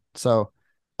gets you. So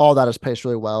all that is paced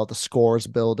really well. The scores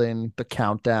building, the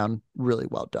countdown, really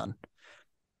well done.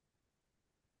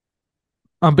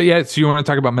 But yeah, so you want to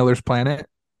talk about Miller's Planet?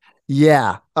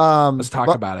 Yeah. Let's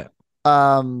talk about it.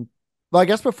 Um, well, I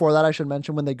guess before that, I should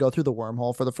mention when they go through the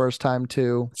wormhole for the first time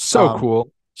too. So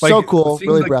cool. So Like cool, seeing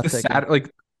really like the breathtaking. Saturn,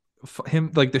 like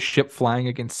him, like the ship flying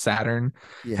against Saturn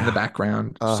in the Yeah.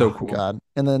 background. So Oh cool. God.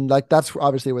 And then like that's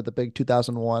obviously where the big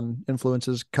 2001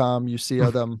 influences come. You see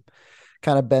how them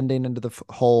kind of bending into the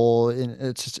hole,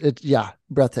 and yeah,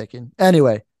 breathtaking.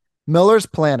 Anyway, Miller's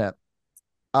Planet.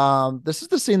 This is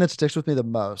the scene that sticks with me the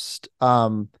most.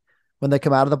 When they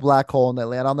come out of the black hole and they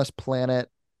land on this planet.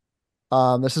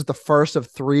 This is the first of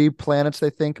three planets they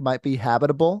think might be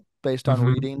habitable based on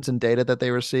Hmm. readings and data that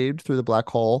they received through the black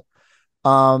hole.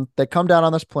 They come down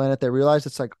on this planet. They realize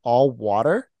it's like all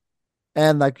water,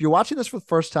 and like you're watching this for the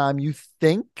first time, you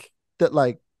think that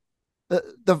like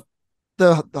the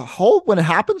the whole when it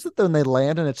happens that when they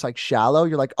land and it's like shallow,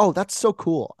 you're like, oh, that's so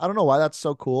cool. I don't know why that's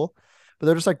so cool, but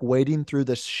they're just like wading through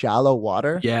this shallow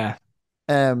water. Yeah.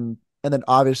 And then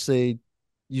obviously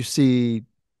you see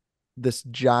this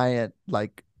giant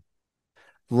like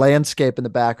landscape in the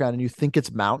background, and you think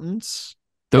it's mountains.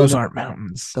 Those And aren't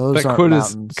mountains. those That aren't quote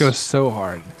mountains. goes so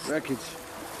hard. Wreckage.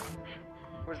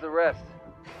 Where's the rest?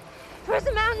 Towards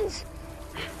the mountains.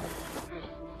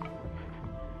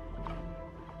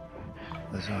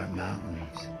 Those aren't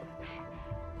mountains.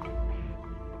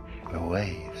 They're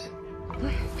waves.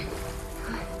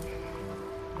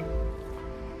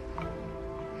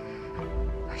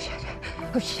 Oh shit.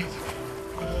 Oh shit.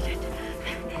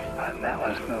 That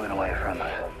one's moving away from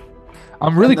us.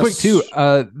 Really And the quick too.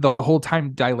 s- The whole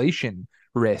time dilation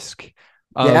risk,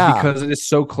 Yeah. because it is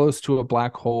so close to a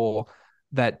black hole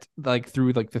that, like,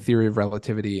 through like the theory of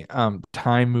relativity,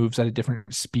 time moves at a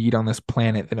different speed on this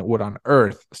planet than it would on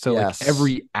Earth. So Yes. like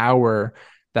every hour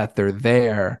that they're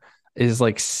there is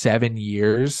like 7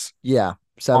 years Yeah,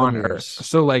 7 on years. Earth.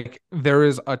 So like there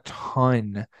is a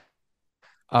ton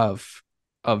of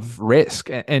risk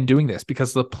and doing this,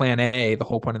 because the plan A, the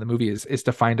whole point of the movie is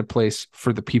to find a place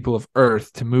for the people of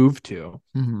Earth to move to.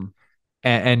 Mhm.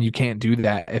 And you can't do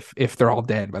that if they're all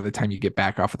dead by the time you get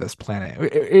back off of this planet.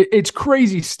 It's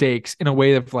crazy stakes in a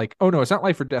way of like, oh no, it's not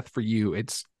life or death for you.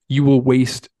 It's you will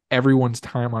waste everyone's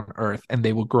time on Earth and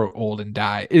they will grow old and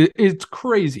die. It's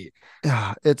crazy.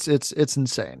 Yeah, it's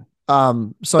insane.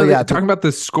 So But yeah, talking about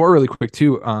the score really quick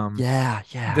too. yeah.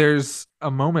 There's a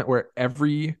moment where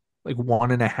every like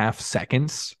 1.5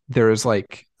 seconds there is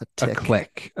like A a tick.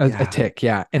 click, Yeah. a tick,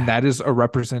 yeah, and that is a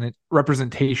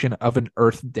representation of an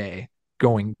Earth day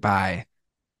going by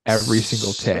every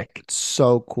single tick, It's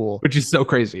so cool. which is so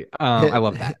crazy. I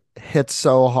love that. Hits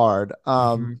so hard.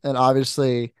 Mhm. And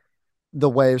obviously the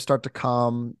waves start to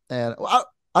come, and I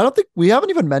don't think we haven't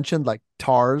even mentioned like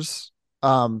TARS,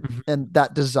 Mhm. and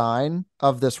that design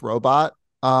of this robot,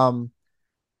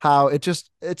 how it's just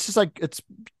like it's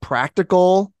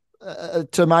practical,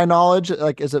 to my knowledge.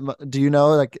 Like, do you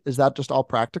know, like, is that just all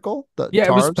practical? The Yeah,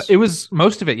 TARS? it was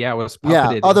most of it. Yeah, it was Yeah,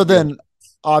 puppeted. other and- than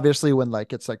obviously when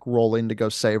like it's like rolling to go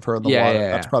save her in the Yeah, water,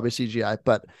 yeah, that's yeah. probably CGI.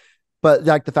 But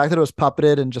like the fact that it was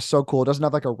puppeted and just so cool. It doesn't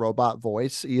have like a robot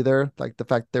voice either. Like the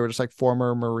fact they were just like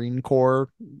former Marine Corps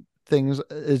things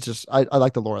is just, I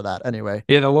like the lore of that anyway.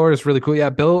 Yeah, the lore is really cool. Yeah,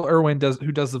 Bill Irwin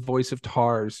who does the voice of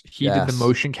TARS. He did the Yes.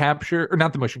 motion capture, or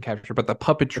not the motion capture, but the The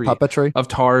puppetry puppetry, of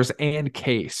TARS and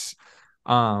Case.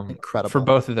 incredible For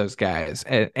both of those guys,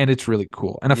 and it's really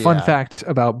cool. And a fun Yeah. fact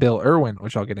about Bill Irwin,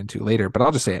 which I'll get into later, but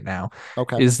I'll just say it now,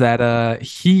 Okay. is that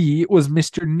he was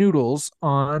Mr. Noodles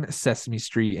on Sesame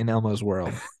Street in Elmo's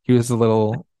World. He was a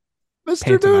little Mr.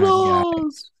 pantomime guy.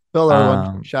 Doodles. Bill Irwin.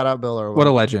 Um, Shout out Bill Irwin. What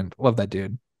a legend. Love that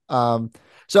dude.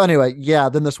 So anyway, yeah,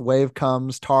 then this wave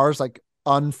comes. TARS like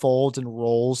unfolds and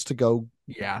rolls to go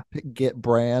Yeah. get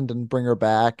Brand and bring her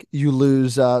back. You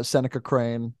lose Seneca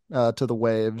Crane to the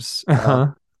waves. Uh-huh.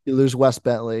 You lose Wes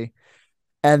Bentley.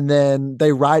 And then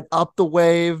they ride up the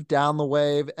wave, down the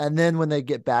wave. And then when they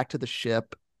get back to the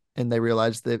ship and they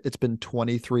realize that it's been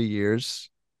 23 years.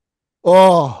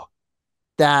 Oh,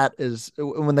 that is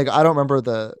when they, I don't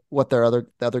remember what the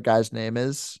other guy's name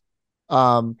is. His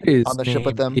On the ship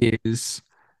with them. name is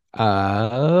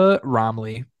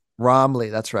Romley.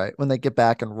 Romley, that's right. When they get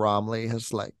back and Romley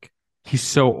has like, He's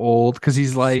so old because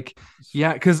he's like,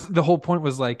 yeah, because the whole point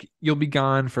was like, you'll be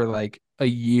gone for like a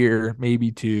year,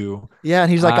 maybe 2. yeah, and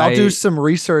he's like, I'll do I- some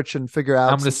research and figure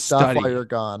out I'm gonna some stuff while study. you're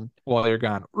gone. While you're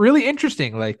gone. Really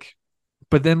interesting. Like,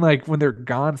 but then like when they're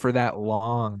gone for that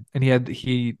long, and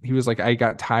he was like, I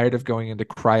got tired of going into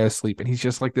cryo sleep, and he's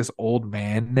just like this old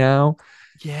man now.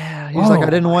 Yeah, he's like, I Oh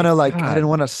didn't want to my I God. didn't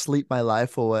want to sleep my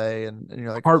life away, and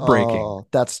you're like, Heartbreaking. oh,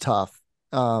 that's tough.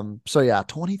 So yeah,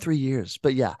 23 years,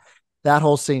 but yeah, that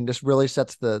whole scene just really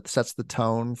sets the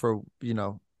tone for,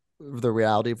 the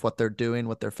reality of what they're doing,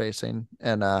 what they're facing,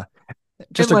 and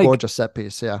just And, a like, gorgeous set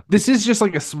piece. Yeah, This is just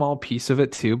like a small piece of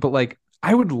it too, but like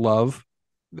I would love,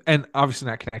 and obviously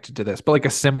not connected to this, but like a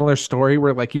similar story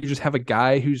where like you just have a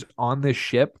guy who's on this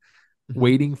ship Mhm.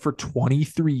 waiting for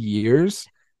 23 years.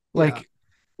 Like Yeah.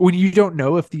 when you don't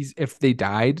know if they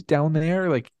died down there,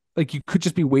 like you could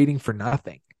just be waiting for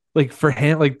nothing. Like for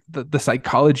him, like the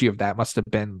psychology of that must have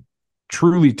been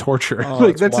truly torture. Oh, Like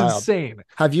it's that's wild. insane.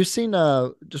 Have you seen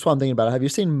just while I'm thinking about it, have you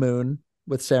seen Moon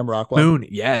with Sam Rockwell? Moon,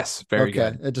 yes, very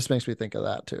Okay, good. it just makes me think of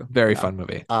that too. Very Yeah. fun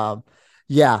movie.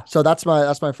 Yeah, so that's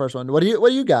my first one. What do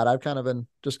you got? I've kind of been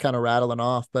just kind of rattling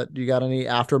off, but do you got any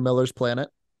after Miller's Planet?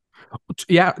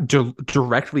 Yeah,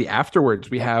 directly afterwards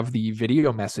we have the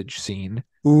video message scene,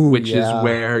 Ooh, which yeah. is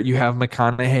where you have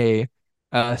McConaughey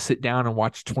sit down and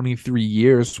watch 23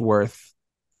 years worth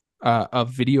of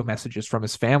video messages from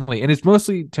his family, and it's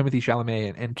mostly Timothy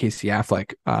Chalamet and Casey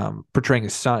Affleck portraying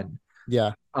his son.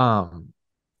 Yeah.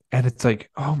 And it's like,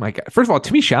 oh my god! First of all,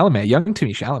 young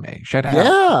Timmy Chalamet, shout out,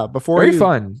 Yeah. very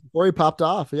fun. Before he popped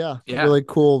off. Yeah. Yeah. Really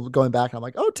cool going back. I'm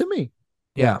like, oh, Timmy.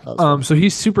 Yeah. That was fun. So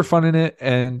he's super fun in it,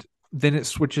 and then it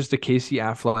switches to Casey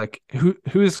Affleck, who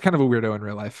is kind of a weirdo in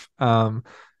real life.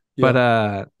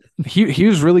 But he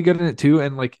was really good in it too,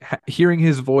 and like hearing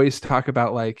his voice talk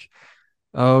about like,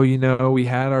 oh, we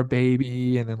had our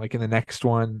baby, and then like in the next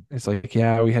one, it's like,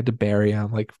 yeah, we had to bury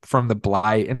him like from the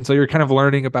blight, and so you're kind of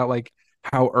learning about like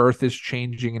how Earth is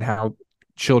changing and how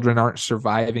children aren't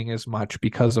surviving as much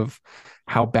because of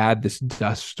how bad this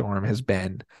dust storm has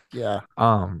been. Yeah.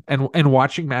 And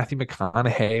watching Matthew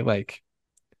McConaughey, like,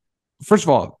 first of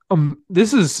all,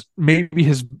 this is maybe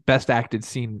his best acted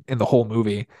scene in the whole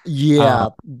movie. Yeah.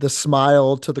 The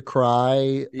smile to the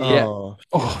cry. Yeah. Oh,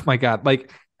 Oh my God.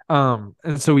 Like, and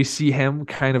so we see him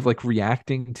kind of like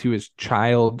reacting to his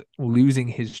child losing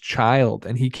his child,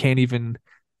 and he can't even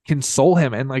console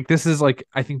him. And like, this is like,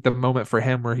 I think the moment for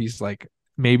him where he's like,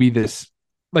 maybe this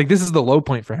is the low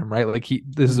point for him, right? Like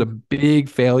this is a big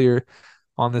failure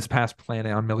on this past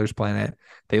planet, on Miller's planet.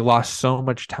 They lost so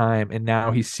much time, and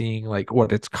now he's seeing like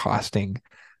what it's costing.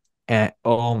 And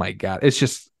oh my God, it's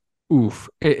just oof.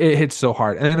 It hits so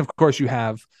hard. And then of course you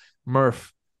have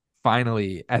Murph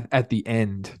finally at the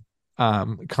end,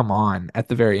 come on at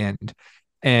the very end.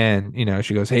 And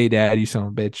she goes, "Hey dad, you son of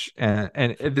a bitch."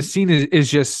 And the scene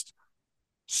is just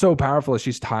so powerful as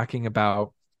she's talking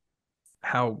about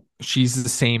how she's the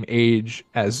same age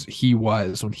as he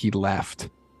was when he left.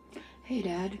 Hey,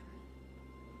 Dad.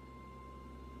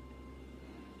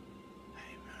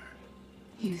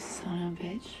 You son of a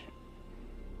bitch.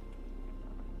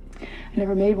 I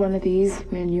never made one of these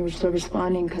when you were still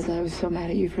responding because I was so mad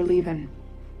at you for leaving.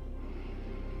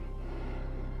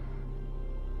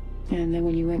 And then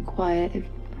when you went quiet, it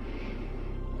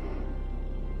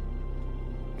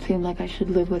seemed like I should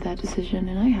live with that decision,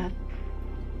 and I have.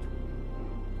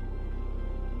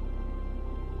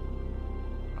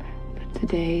 But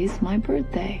today's my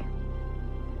birthday.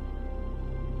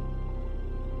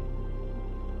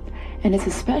 And it's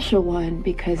a special one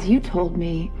because you told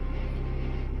me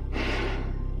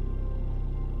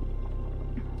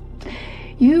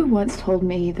you once told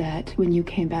me that when you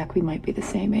came back we might be the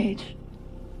same age.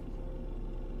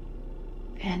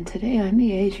 And today I'm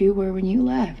the age you were when you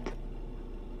left.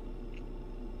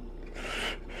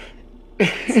 So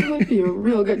it would be a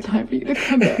real good time for you to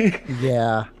come back.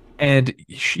 yeah. And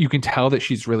you can tell that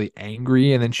she's really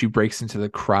angry, and then she breaks into the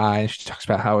cry, and she talks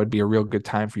about how it'd be a real good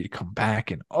time for you to come back.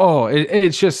 And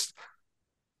it's just,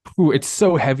 it's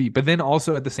so heavy. But then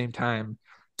also at the same time,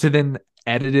 to then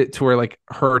edit it to where like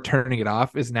her turning it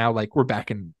off is now like we're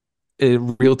back in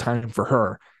real time for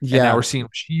her. Yeah. And now we're seeing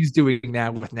what she's doing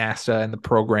now with NASA and the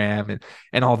program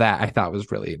and all that. I thought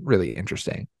was really, really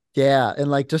interesting. Yeah, and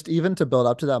like just even to build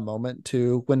up to that moment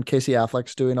too, when Casey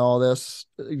Affleck's doing all this,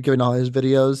 giving all his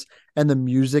videos, and the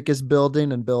music is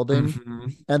building and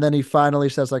building, and then he finally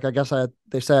says, like, "I guess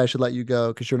they say I should let you go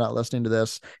because you're not listening to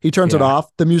this." He turns it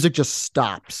off. The music just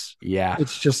stops. Yeah,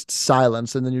 it's just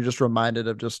silence, and then you're just reminded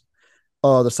of just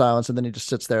the silence, and then he just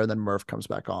sits there, and then Murph comes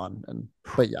back on,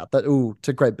 but yeah, it's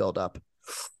a great build up.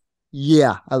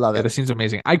 Yeah, I love it. The scene's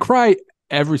amazing. I cry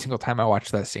every single time I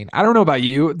watch that scene. I don't know about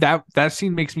you. That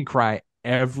scene makes me cry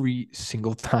every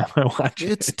single time I watch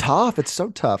it. It's tough. It's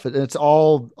so tough. It's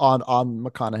all on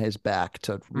McConaughey's back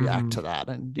to react to that.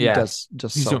 And he does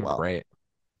just he's so doing well. Great.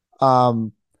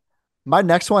 My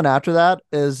next one after that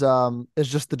is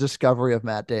just the discovery of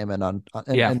Matt Damon on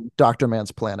Dr.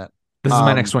 Man's planet. This is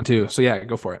my next one too. So yeah,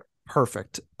 go for it.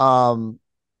 Perfect.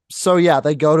 So yeah,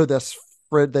 they go to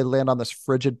they land on this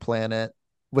frigid planet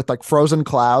with like frozen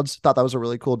clouds. Thought that was a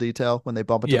really cool detail when they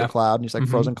bump into the cloud and he's like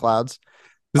frozen clouds.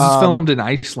 This is filmed in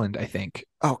Iceland, I think.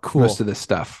 Oh, cool. Most of this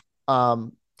stuff.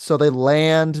 So they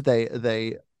land,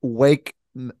 they wake.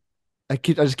 I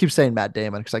just keep saying Matt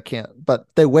Damon because I can't, but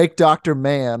they wake Dr.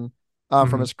 Mann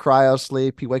from his cryo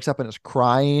sleep. He wakes up and is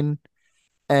crying,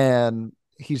 and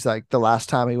he's like, the last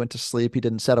time he went to sleep, he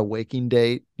didn't set a waking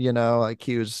date, like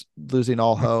he was losing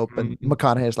all hope. And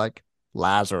McConaughey's like,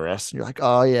 Lazarus. And you're like,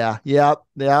 oh yeah, yep,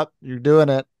 you're doing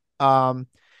it. And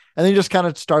then he just kind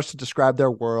of starts to describe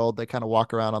their world. They kind of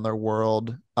walk around on their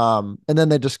world. And then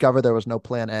they discover there was no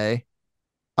plan A.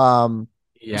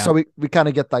 So we kind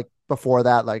of get like before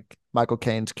that, like Michael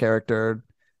Caine's character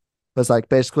was like,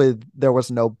 basically there was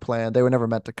no plan. They were never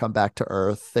meant to come back to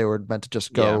Earth. They were meant to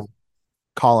just go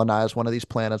colonize one of these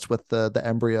planets with the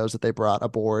embryos that they brought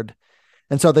aboard.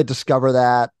 And so they discover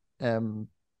that, and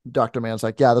Dr. Mann's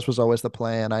like, yeah, this was always the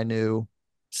plan. I knew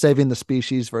saving the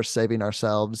species versus saving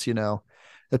ourselves.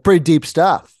 It's pretty deep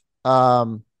stuff.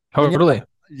 And Totally.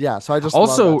 yeah. So I just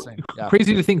love that Also, scene. Yeah.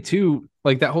 crazy to think too,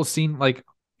 like that whole scene, like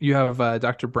you have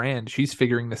Dr. Brand, she's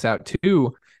figuring this out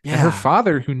too. And her Yeah.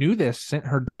 father, who knew this, sent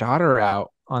her daughter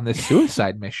out on this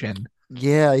suicide mission.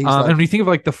 Yeah. He's And like, when you think of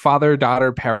like the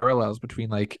father-daughter parallels between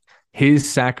like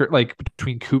like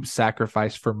between Coop's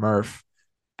sacrifice for Murph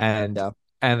and yeah.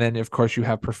 and then of course you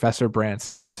have Professor Brand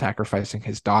sacrificing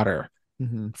his daughter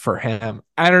hmm for him.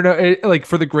 I don't know, like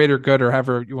for the greater good or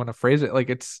however you want to phrase it. Like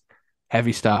it's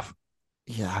heavy stuff.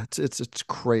 Yeah. It's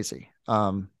crazy.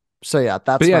 So yeah, But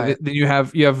that's yeah, my, then you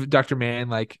have Dr. Mann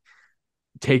like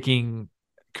taking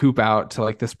Coop out to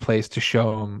like this place to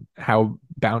show him how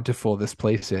bountiful this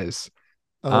place is.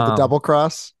 the double Um,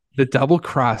 cross. the double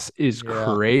cross is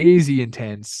Yeah. crazy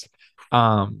intense.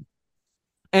 Um,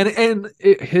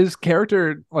 his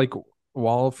character, like,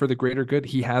 while for the greater good,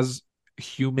 he has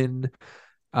human,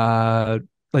 uh,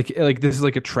 like this is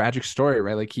like a tragic story,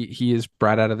 right? Like he is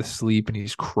brought out of the sleep and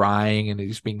he's crying and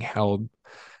he's being held.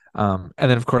 And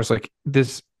then of course, like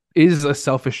this is a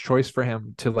selfish choice for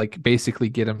him to like basically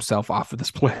get himself off of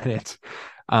this planet.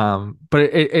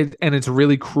 But and it's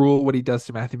really cruel what he does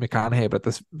to Matthew McConaughey, but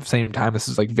at the same time, this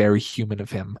is like very human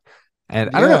of him. And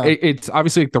I don't know, Yeah. it's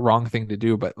obviously like the wrong thing to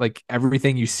do, but like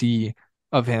everything you see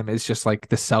of him is just like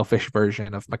the selfish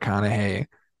version of McConaughey.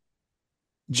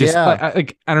 Just Yeah.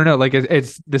 like I don't know, like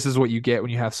it's this is what you get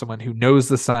when you have someone who knows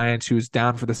the science, who's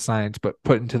down for the science, but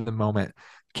put into the moment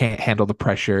can't handle the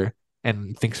pressure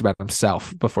and thinks about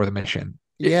himself before the mission.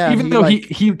 Yeah. And Even he though like,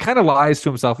 he kind of lies to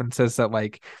himself and says that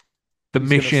like the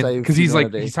he's going to mission, save because he's like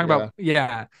humanity. he's talking Yeah. about,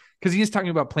 yeah, because he's talking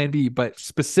about plan B, but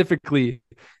specifically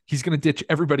he's going to ditch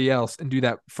everybody else and do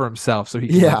that for himself so he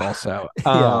can live Yeah. also.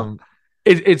 Yeah.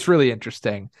 It's really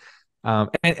interesting.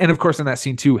 And of course in that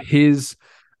scene too, his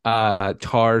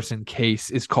Tars and case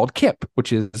is called Kip,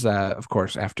 which is of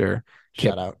course after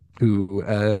Shout Kip, out. who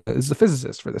is the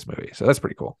physicist for this movie. So that's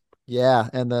pretty cool. Yeah.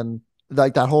 And then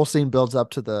like that whole scene builds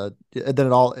up to and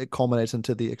then it culminates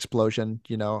into the explosion.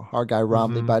 Our guy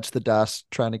Romney Mhm. bites the dust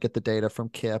trying to get the data from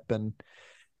Kip and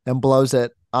blows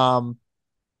it. And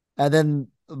then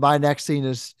my next scene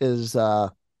is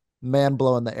man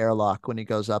blowing the airlock when he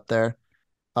goes up there.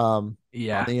 On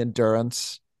Yeah. the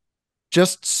Endurance.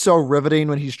 Just so riveting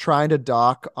when he's trying to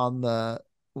dock on the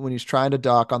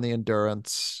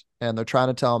Endurance and they're trying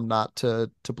to tell him not to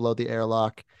blow the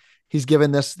airlock. He's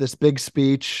given this big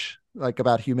speech like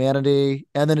about humanity,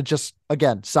 and then it just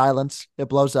again silence. It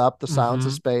blows up, the silence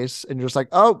of Mhm. space, and you're just like,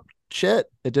 oh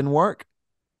shit, it didn't work.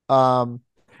 Um,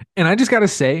 And I just gotta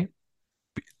say,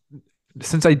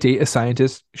 since I date a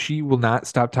scientist, she will not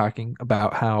stop talking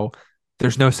about how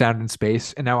there's no sound in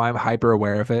space, and now I'm hyper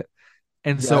aware of it.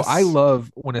 And so I yes,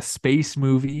 love when a space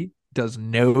movie does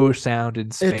no sound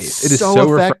in it's space. It is so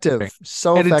so effective, refreshing.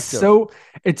 so And effective.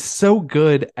 it's so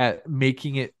good at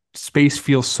making it space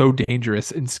feel so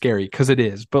dangerous and scary because it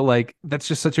is. But like that's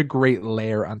just such a great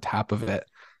layer on top of it.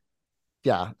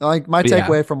 Yeah, like my But yeah,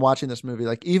 takeaway from watching this movie,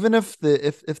 like even if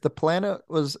the planet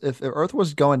was if Earth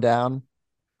was going down,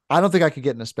 I don't think I could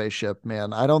get in a spaceship,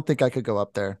 man. I don't think I could go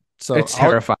up there. So it's I'll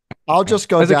terrifying. I'll just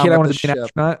go As a down kid, I with the wanted to be an ship.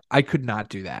 astronaut. I could not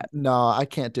do that. No, I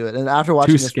can't do it. And after Too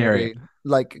watching this scary. movie,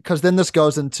 like, because then this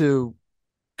goes into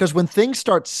because when things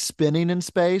start spinning in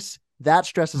space, that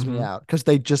stresses me Mhm. out because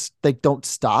they don't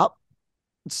stop.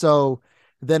 So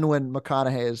then when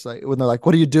McConaughey is like, when they're like,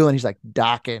 "What are you doing?" He's like,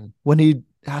 "Docking." When he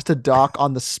has to dock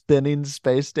on the spinning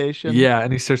space station, Yeah,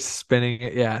 and he starts spinning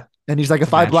it. Yeah, and he's like, to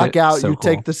 "If I match black it. out, So you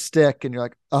take cool. the stick," and you're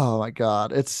like, "Oh my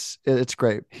god, it's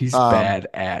great." He's Um,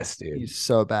 badass, dude. he's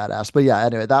so badass. But yeah,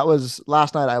 anyway, that was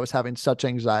last night. I was having such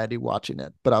anxiety watching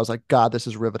it, but I was like, God, this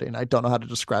is riveting. I don't know how to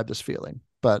describe this feeling,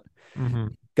 but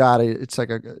Mhm. God, it's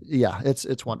like yeah,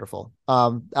 it's wonderful.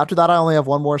 After that, I only have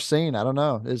one more scene. I don't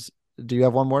know. Do you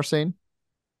have one more scene?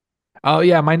 Oh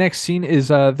yeah, my next scene is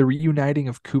the reuniting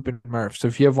of Coop and Murph. So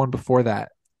if you have one before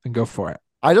that, then go for it.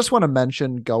 I just want to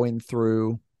mention going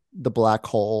through the black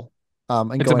hole,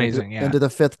 and It's going amazing. Yeah. into the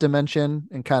fifth dimension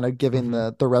and kind of giving Hmm.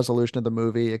 the resolution of the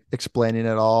movie, explaining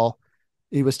it all.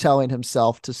 He was telling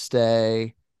himself to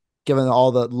stay, given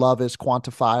all the love is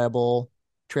quantifiable,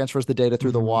 transfers the data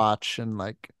through the Hmm. watch, and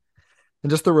like, and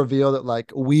just the reveal that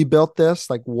like we built this,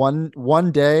 like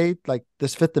one day, like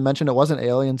this fifth dimension, it wasn't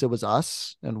aliens, it was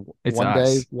us, and It's one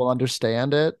day us. we'll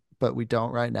understand it, but we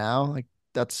don't right now. Like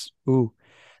that's ooh,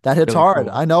 that hits Really hard.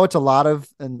 cool. I know it's a lot of,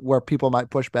 and where people might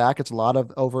push back, it's a lot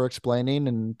of over explaining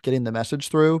and getting the message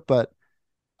through, but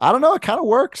I don't know, it kind of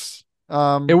works.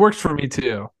 It works for me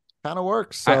too. Kind of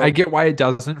works. I So get why it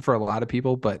doesn't for a lot of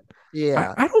people, but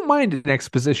yeah, I don't mind an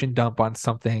exposition dump on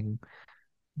something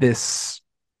this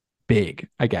big,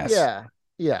 I guess. Yeah.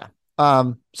 Yeah.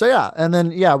 So yeah, and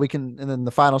then and then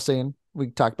the final scene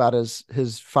we talk about is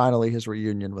his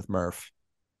reunion with Murph.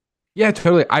 Yeah,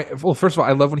 totally. Well, first of all,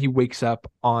 I love when he wakes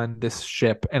up on this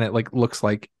ship and it like looks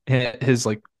like his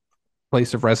like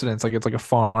place of residence, like it's like a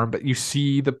farm, but you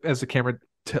see as the camera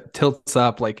tilts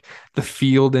up, like the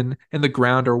field and the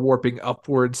ground are warping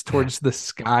upwards towards the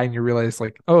sky, and you realize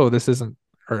like, oh, this isn't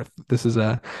Earth. This is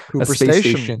a Cooper space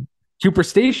Station. station. Cooper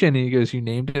Station. And he goes, "You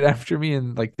named it after me?"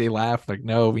 And like they laugh, like,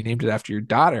 "No, we named it after your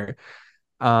daughter."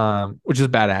 Which is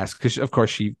badass because of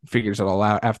course she figures it all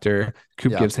out after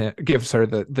Coop gives her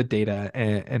the data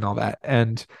and all that,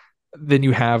 and then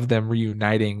you have them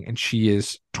reuniting, and she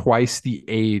is twice the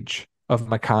age of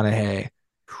McConaughey,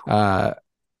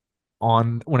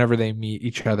 on whenever they meet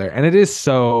each other, and it is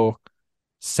so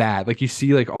sad. Like you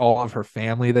see like all of her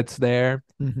family that's there,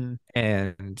 Mm-hmm.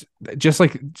 and just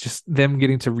them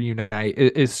getting to reunite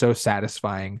is so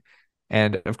satisfying.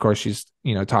 And of course she's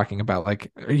talking about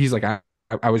like he's like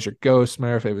I was your ghost,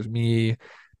 Murph. It was me.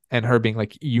 And her being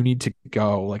like, you need to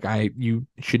go. Like you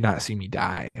should not see me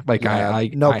die. Like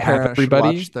no I have parent should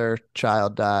everybody. watch their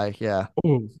child die. Yeah.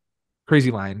 Oh,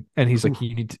 crazy line. And he's like,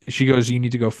 she goes, you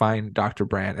need to go find Dr.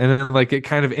 Brandt. And then like it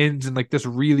kind of ends in like this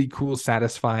really cool,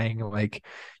 satisfying, like,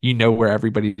 where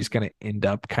everybody's going to end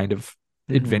up kind of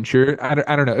adventure. I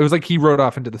don't know. It was like he rode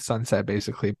off into the sunset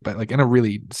basically, but like in a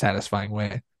really satisfying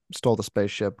way. Stole the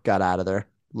spaceship, got out of there.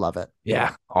 Love it.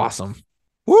 Yeah. Awesome.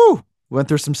 Woo! Went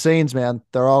through some scenes, man.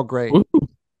 They're all great. Woo.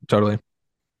 Totally.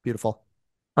 Beautiful.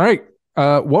 All right.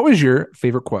 What was your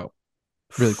favorite quote?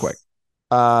 Really quick.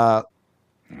 Well,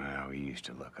 we used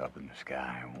to look up in the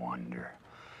sky and wonder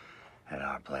at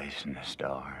our place in the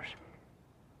stars.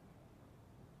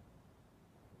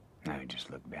 Now we just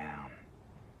look down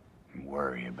and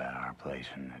worry about our place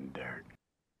in the dirt.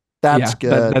 That's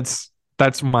good.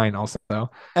 That's mine also.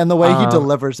 And the way he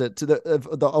delivers it to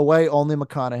the way only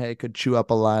McConaughey could chew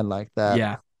up a line like that.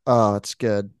 Yeah. Oh, it's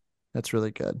good. That's really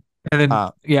good. And then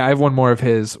I have one more of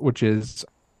his, which is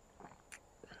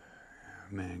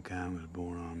mankind was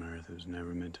born on Earth. It was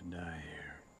never meant to die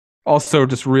here. Also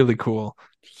just really cool.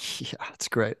 Yeah, it's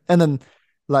great. And then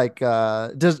like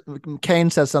Kane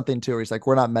says something too, where he's like,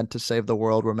 we're not meant to save the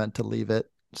world, we're meant to leave it.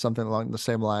 Something along the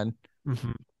same line.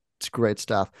 Mm-hmm. It's great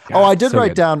stuff. God, I did so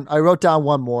write down. I wrote down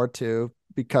one more too,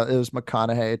 because it was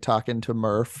McConaughey talking to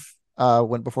Murph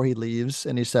before he leaves,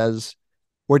 and he says,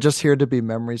 "We're just here to be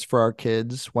memories for our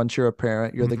kids. Once you're a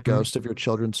parent, you're the ghost of your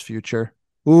children's future."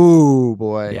 Ooh,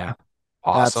 boy. Yeah.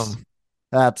 Awesome.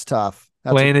 That's tough.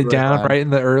 That's laying it down right in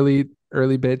the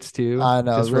early bits too. I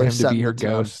know. Just really for him to be her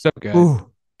ghost. So good.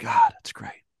 Ooh, God, that's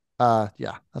great.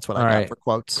 Yeah, that's what I got for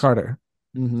quotes. Carter.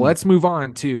 Mm-hmm. Let's move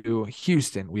on to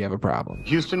Houston. We have a problem.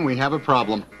 Houston, we have a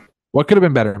problem. What could have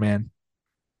been better, man?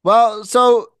 Well,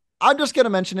 so I'm just going to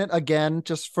mention it again,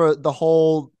 just for the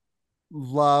whole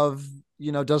love,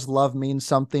 does love mean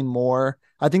something more?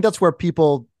 I think that's where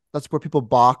people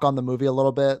balk on the movie a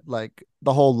little bit. Like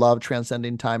the whole love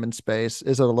transcending time and space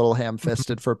is a little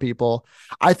ham-fisted for people.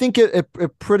 I think it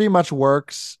pretty much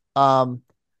works.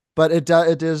 But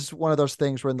it is one of those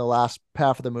things where in the last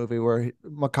half of the movie where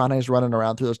McConaughey's running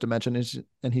around through those dimensions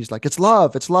and he's like, it's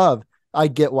love. I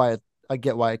get why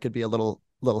it could be a little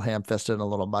ham-fisted and a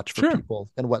little much for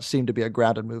people in what seemed to be a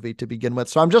grounded movie to begin with.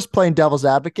 So I'm just playing devil's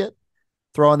advocate,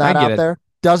 throwing that out there.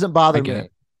 Doesn't bother me,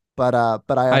 but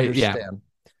I understand.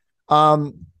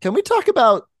 Can we talk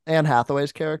about Anne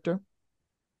Hathaway's character?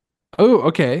 Oh,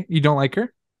 okay. You don't like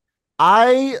her?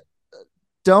 I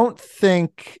don't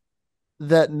think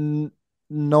that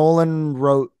Nolan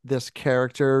wrote this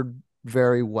character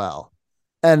very well.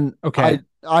 And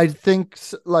I think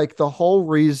like the whole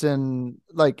reason,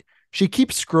 like she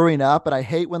keeps screwing up, and I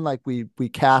hate when like we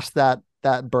cast that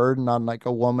burden on like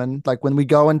a woman. Like when we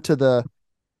go onto the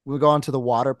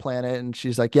water planet and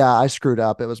she's like, yeah, I screwed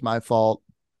up. It was my fault.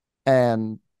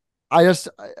 And I don't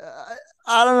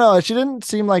know. She didn't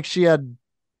seem like she had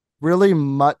really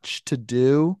much to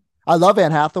do. I love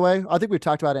Anne Hathaway. I think we've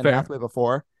talked about Anne Hathaway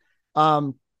before.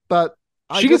 But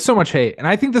she gets so much hate. And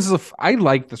I think I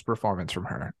like this performance from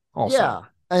her also. Yeah.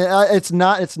 It's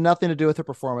nothing to do with her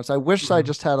performance. I wish I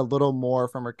just had a little more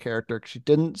from her character, because she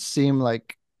didn't seem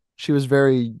like she was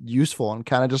very useful and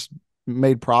kind of just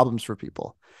made problems for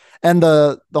people. And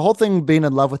the whole thing being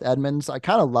in love with Edmonds, I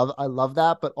love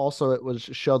that, but also it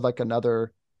showed like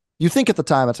another, you think at the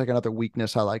time it's like another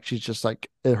weakness, how like she's just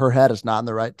like her head is not in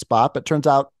the right spot, but turns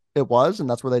out it was, and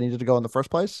that's where they needed to go in the first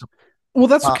place. Well,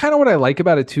 that's kind of what I like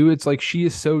about it too. It's like she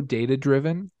is so data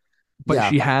driven, but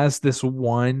she has this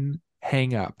one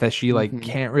hang up that she like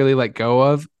can't really let go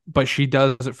of, but she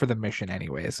does it for the mission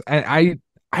anyways. And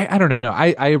I don't know.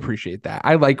 I appreciate that.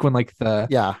 I like when like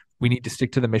Yeah, we need to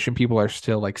stick to the mission people are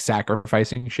still like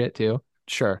sacrificing shit too.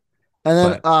 sure. And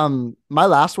then But my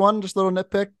last one, just a little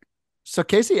nitpick. So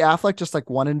Casey Affleck just like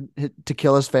wanted to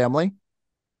kill his family.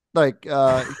 Like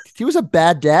he was a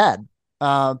bad dad,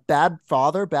 bad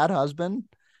father, bad husband.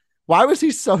 Why was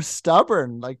he so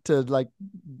stubborn? Like to like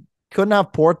couldn't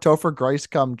have poor Topher Grace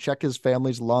come check his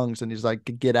family's lungs, and he's like,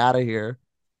 get out of here.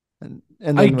 And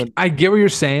then I get what you're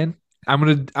saying. I'm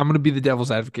gonna be the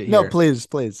devil's advocate no, here. please.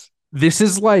 This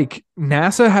is like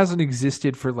NASA hasn't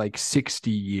existed for like 60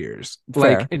 years.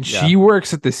 Fair, Like, and yeah. she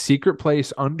works at the secret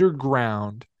place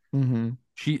underground. Mm-hmm.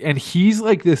 He's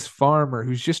like this farmer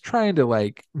who's just trying to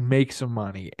like make some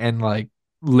money and like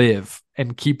live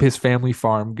and keep his family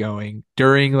farm going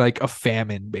during like a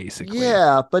famine, basically.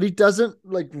 Yeah, but he doesn't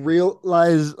like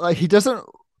realize, like he doesn't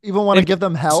even want to And give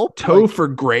them help.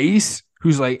 Topher Grace,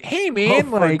 who's like, hey man,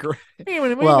 Topher like, Grace. hey,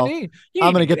 Well, you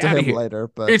I'm gonna need get to outta him here. later,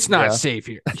 but It's not yeah. safe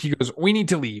here. He goes, we need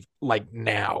to leave like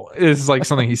now. It's like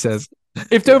something he says.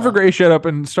 If Yeah. Topher Grace showed up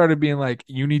and started being like,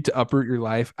 you need to uproot your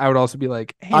life, I would also be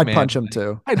like, hey I'd man, punch him like,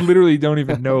 too. I literally don't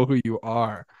even know who you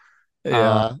are.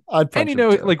 Yeah, I'd And punch him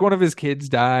too. like one of his kids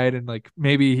died, and like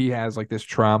maybe he has like this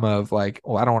trauma of like,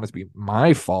 well, I don't want it to be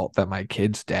my fault that my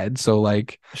kid's dead, so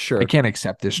like Sure, I can't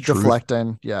accept this truth.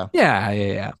 deflecting. Yeah,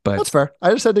 Yeah. But that's fair.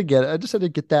 I just had to get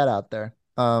that out there.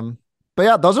 But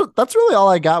yeah, that's really all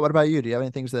I got. What about you? Do you have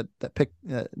any things that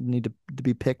need to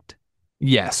be picked?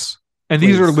 yes, and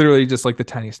these are Please. literally just like the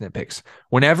tiniest nitpicks.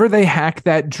 Whenever they hack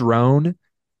that drone,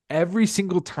 every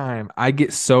single time I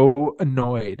get so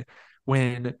annoyed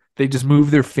when they just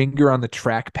move their finger on the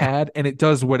trackpad and it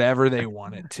does whatever they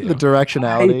want it to. The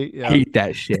directionality. I hate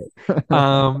that shit.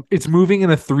 It's moving in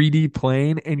a 3D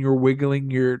plane and you're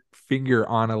wiggling your finger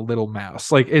on a little mouse.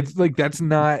 Like it's like that's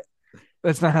not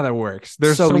how that works.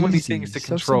 There's so many easy, things to so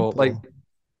control. simple. Like,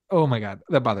 oh my God,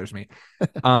 that bothers me.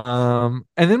 And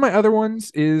then my other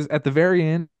ones is at the very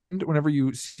end, whenever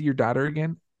you see your daughter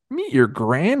again, meet your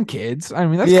grandkids. I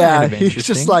mean, that's kind of he's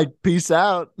interesting. just like, peace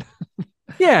out.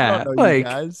 Yeah, I don't know you like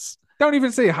guys. don't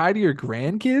even say hi to your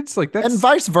grandkids. Like that's And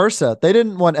vice versa. They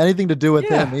didn't want anything to do with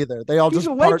Yeah. him either. They all He's just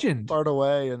a legend. part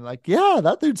away and like, yeah,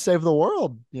 that dude saved the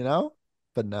world, you know?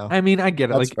 But no. I mean, I get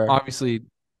it. That's Like fair. obviously,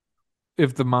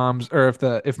 if the mom's or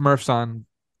if Murph's on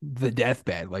the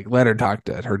deathbed, like let her talk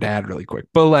to her dad really quick.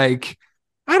 But like,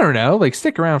 I don't know, like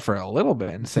stick around for a little bit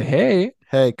and say, hey,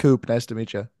 Hey, Coop, nice to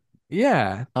meet you.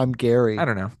 yeah, I'm Gary. I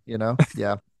don't know. You know?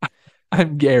 Yeah.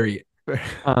 I'm Gary.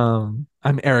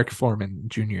 I'm Eric Foreman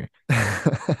Jr.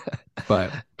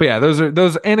 But yeah,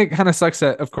 those, and it kind of sucks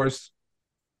that, of course,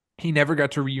 he never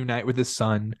got to reunite with his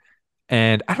son,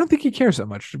 and I don't think he cares that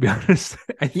much, to be honest.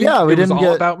 I think Yeah, we it was didn't all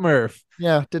get- about Murph.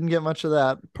 Yeah, didn't get much of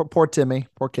that. Poor Timmy,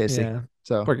 poor Casey. Yeah,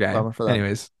 So poor guy. bummer for that.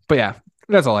 Anyways, but yeah,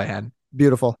 that's all I had.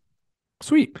 Beautiful.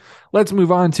 Sweet. Let's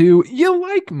move on to you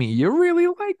like me. You really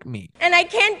like me. And I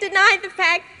can't deny the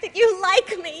fact that you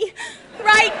like me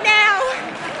right now.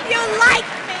 You like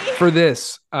me. For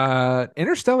this,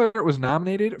 Interstellar was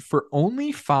nominated for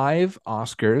only 5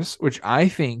 Oscars, which I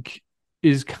think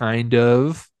is kind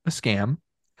of a scam.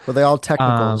 Were they all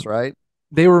technicals, right?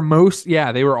 They were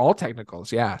they were all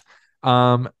technicals, yeah.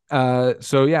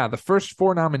 So yeah, the first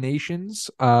 4 nominations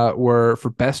were for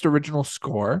Best Original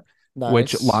Score, Nice.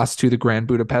 which lost to the Grand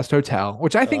Budapest Hotel,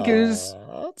 which I think is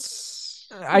that's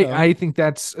I think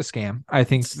that's a scam. I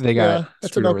think they got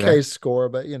it's screwed an over okay there. score,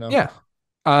 but you know. Yeah.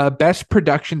 Best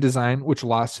Production Design, which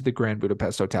lost to the Grand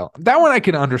Budapest Hotel. That one I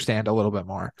can understand a little bit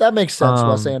more. That makes sense.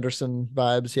 Wes Anderson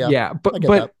vibes. Yeah. Yeah, I get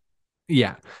but that.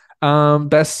 yeah.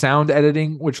 Best Sound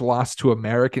Editing, which lost to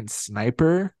American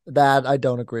Sniper. That I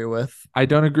don't agree with. I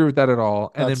don't agree with that at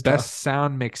all. And That's then tough. Best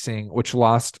Sound Mixing, which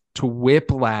lost to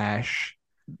Whiplash.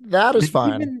 That is And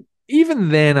fine. Even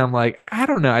then, I'm like, I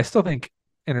don't know. I still think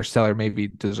Interstellar maybe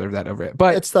deserved that over it.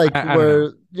 But It's like I don't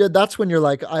know. yeah, that's when you're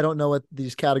like, I don't know what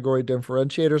these category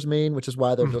differentiators mean, which is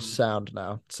why they're just Mhm. sound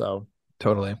now. So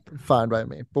Totally. fine by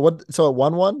me. But what? So it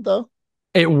won one though.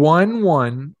 It won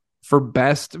one for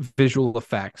Best Visual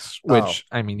Effects, which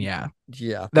I mean, yeah.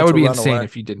 Yeah, That would be that's a insane runaway.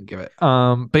 if you didn't give it.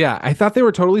 But yeah, I thought they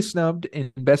were totally snubbed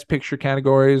in Best Picture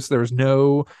categories. There was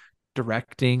no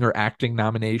directing or acting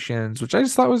nominations, which I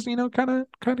just thought was, kind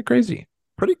of crazy.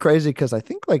 Pretty crazy because I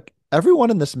think like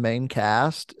everyone in this main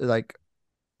cast, like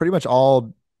pretty much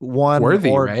all won Worthy,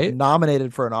 or right?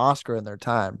 nominated for an Oscar in their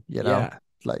time. You know, Yeah.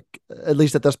 like at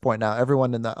least at this point now,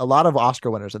 everyone a lot of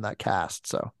Oscar winners in that cast.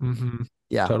 So Mm-hmm.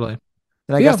 yeah, Totally.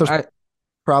 and I Yeah, guess there's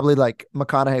probably like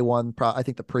McConaughey won, I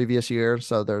think the previous year.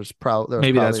 So there's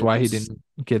maybe that's why he didn't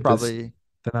get probably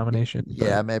the nomination.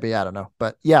 yeah, maybe I don't know,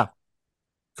 but yeah,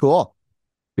 cool.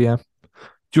 But yeah.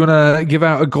 Do you want to give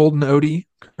out a golden Odie,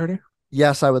 Carter?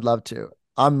 Yes, I would love to.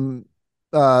 I'm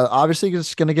obviously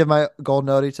just gonna give my gold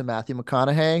noti to Matthew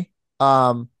McConaughey.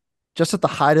 Um, just at the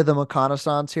height of the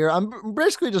McConaissance here, I'm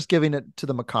basically just giving it to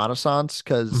the McConaissance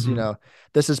because Mhm.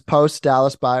 this is post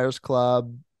Dallas Buyers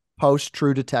Club, post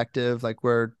True Detective. Like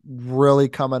we're really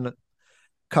coming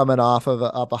off of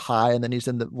a high, and then he's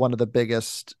in one of the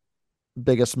biggest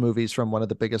movies from one of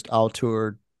the biggest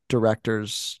auteur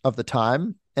directors of the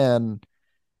time, and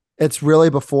it's really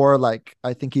before like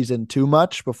I think he's in too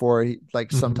much before he like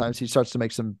Mhm. sometimes he starts to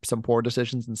make some poor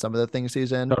decisions in some of the things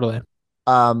he's in. Totally.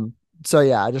 Um, so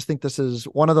yeah, I just think this is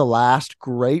one of the last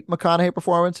great McConaughey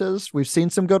performances. We've seen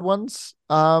some good ones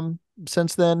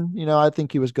since then. I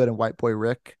think he was good in White Boy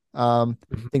Rick, Mhm.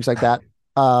 things like that.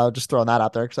 Just throwing that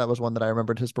out there because that was one that I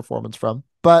remembered his performance from.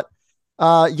 But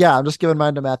yeah, I'm just giving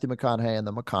mine to Matthew McConaughey and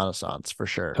the McConaissance for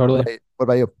sure. Totally. What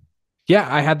about you? Yeah,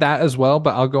 I had that as well,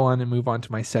 but I'll go on and move on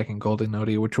to my second golden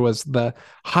noti, which was the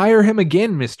hire him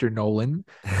again, Mr. Nolan.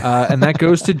 And that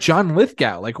goes to John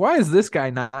Lithgow. Like, why is this guy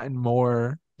not in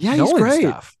more Yeah, he's Nolan great.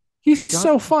 stuff? He's John-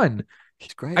 so fun.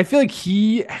 He's great. I feel like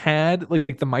he had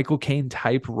like the Michael Caine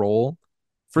type role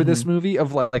for this movie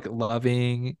of like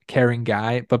loving, caring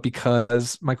guy, but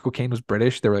because Michael Caine was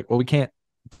British, they were like, well, we can't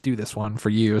do this one for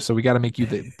you, so we got to make you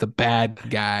the bad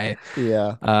guy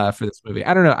Yeah. for this movie.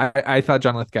 I don't know. I thought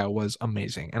John Lithgow was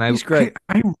amazing, and He's great.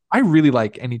 I really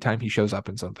like anytime he shows up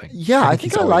in something. Yeah, I think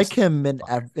he's I always like him in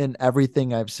fire. in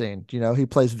everything I've seen. He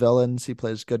plays villains, he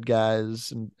plays good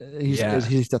guys, and Yeah.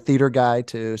 he's a theater guy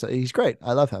too. So he's great.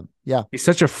 I love him. Yeah. He's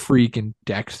such a freak in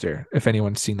Dexter. If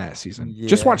anyone's seen that season,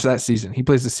 just Yeah. watch that season. He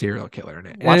plays the serial killer in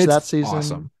it. And Watch it's that season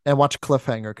awesome. and watch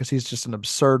Cliffhanger because he's just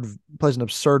plays an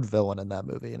absurd villain in that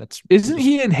movie, and it's Isn't just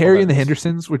he in Harry and the hilarious.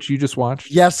 Hendersons, which you just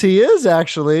watched? Yes, he is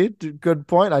actually. Good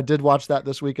point. I did watch that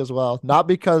this week as well. Not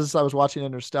because I was watching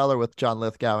Interstellar with John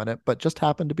Lithgow in it, but just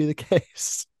happened to be the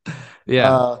case.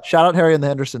 Yeah. Shout out Harry and the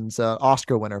Hendersons,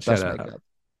 Oscar winner, Shout best out. makeup.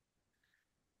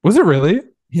 Was it really?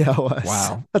 Yeah, it was.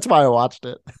 Wow. That's why I watched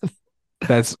it.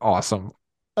 That's awesome.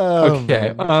 Oh,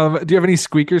 Okay. man. Do you have any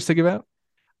squeakers to give out?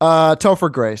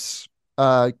 Topher Grace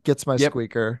gets my Yep.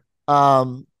 squeaker.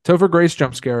 Topher Grace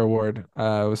jump scare award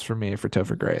was for me for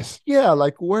Topher Grace. Yeah,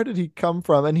 like where did he come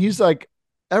from? And he's like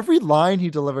every line he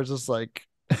delivers is like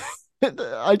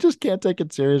I just can't take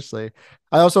it seriously.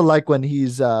 I also like when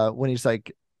he's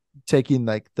like checking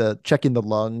the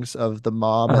lungs of the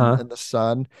mom Uh-huh. and the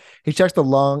son. He checks the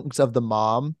lungs of the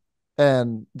mom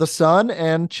and the son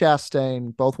and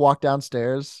Chastain both walk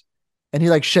downstairs and he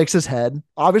like shakes his head.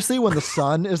 Obviously when the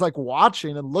son is like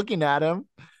watching and looking at him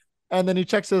and then he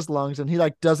checks his lungs and he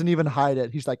like doesn't even hide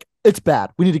it. He's like, it's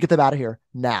bad. We need to get them out of here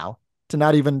now to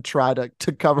not even try to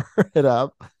cover it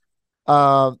up.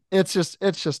 It's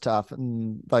just tough.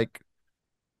 And like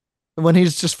when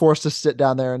he's just forced to sit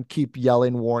down there and keep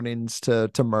yelling warnings to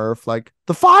Murph, like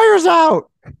the fire's out,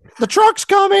 the truck's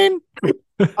coming.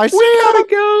 I see We gotta him.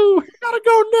 go. We gotta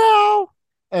go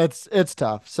now. It's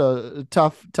tough. So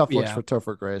tough looks Yeah. for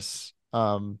Topher Grace.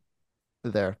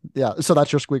 There. Yeah. So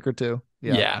that's your squeaker too.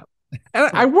 Yeah. And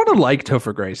I want to like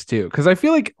Topher Grace too, because I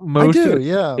feel like most do, of it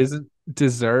yeah. isn't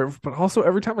deserved, but also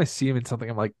every time I see him in something,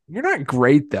 I'm like, you're not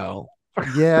great though.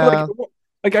 Yeah.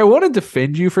 like I want to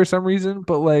defend you for some reason,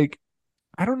 but like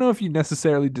I don't know if you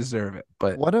necessarily deserve it.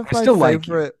 But One of I my still like you.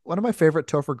 favorite one of my favorite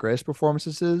Topher Grace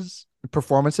performances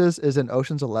is in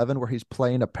Ocean's 11 where he's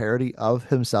playing a parody of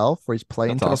himself where he's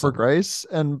playing That's Topher awesome. Grace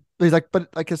and he's like but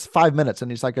like it's 5 minutes and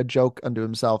he's like a joke unto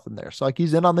himself in there. So like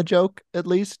he's in on the joke at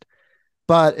least.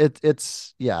 But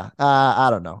it's yeah, I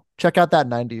don't know. Check out that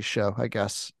 90s show, I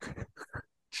guess.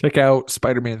 Check out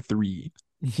Spider-Man 3.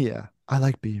 Yeah, I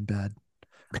like being bad.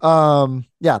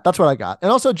 Yeah, that's what I got.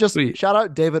 And also just Sweet. shout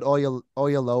out David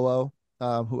Oyelowo,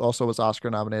 who also was Oscar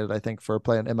nominated, I think, for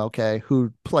playing MLK,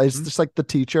 who plays just like the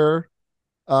teacher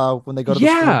when they go to the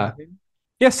Yeah. school meeting.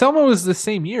 Yeah, Selma was the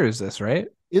same year as this, right?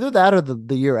 Either that or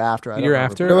the year after. I The don't year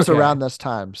remember, after? but it was Okay. around this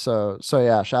time. So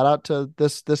yeah, shout out to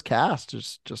this cast.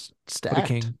 Just What a stacked.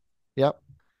 king. Yep.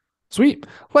 Sweet.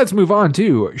 Let's move on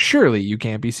to Surely You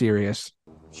Can't Be Serious.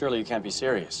 Surely you can't be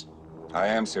serious. I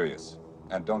am serious.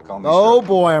 And don't call me Oh Shirley.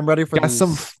 boy, I'm ready for Got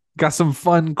these. some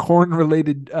fun corn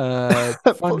related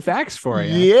fun facts for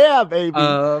you. Yeah, baby.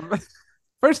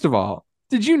 First of all,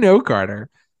 did you know, Carter,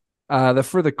 that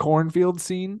for the cornfield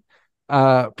scene,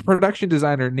 production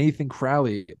designer Nathan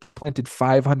Crowley planted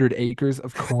 500 acres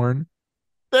of corn?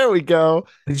 There we go.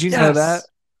 Did you know that?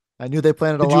 I knew they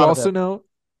planted a Did you lot also of it. know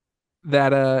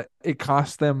that it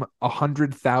cost them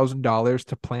 $100,000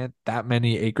 to plant that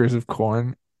many acres of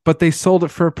corn, but they sold it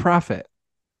for a profit?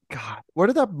 God, where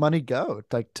did that money go?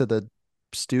 Like to the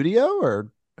studio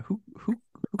or who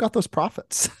Who got those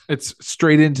profits? It's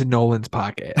straight into Nolan's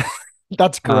pocket.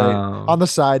 That's great. On the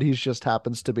side, he just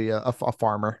happens to be a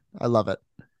farmer. I love it.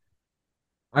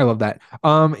 I love that.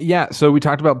 Yeah, so we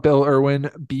talked about Bill Irwin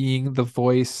being the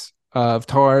voice of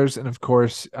Tars, and of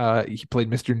course, he played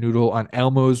Mr. Noodle on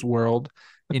Elmo's World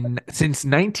since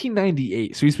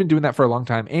 1998. So he's been doing that for a long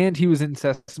time, and he was in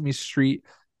Sesame Street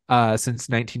since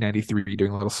 1993,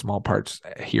 doing little small parts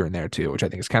here and there too, which I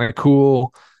think is kind of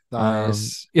cool.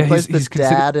 Nice. Yeah, he plays he's the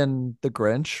dad in The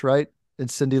Grinch, right?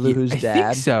 It's Cindy Lou Who's dad.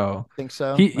 I think so. Think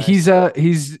so. Nice.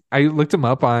 He's I looked him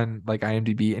up on like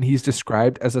IMDb, and he's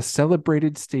described as a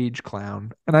celebrated stage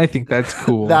clown, and I think that's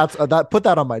cool. Put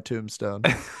that on my tombstone.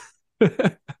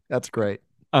 That's great.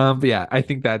 But yeah, I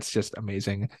think that's just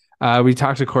amazing. We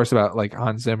talked, of course, about like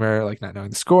Hans Zimmer, like not knowing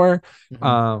the score,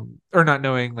 or not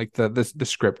knowing like the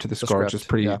script to the score, which is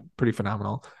pretty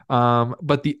phenomenal.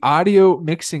 But the audio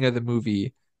mixing of the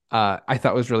movie, I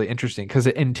thought was really interesting because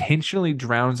it intentionally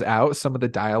drowns out some of the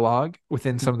dialogue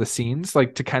within some of the scenes,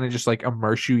 like to kind of just like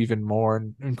immerse you even more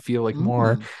and feel like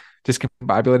more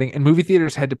discombobulating. And movie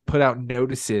theaters had to put out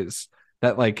notices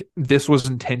that like this was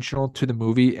intentional to the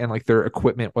movie and like their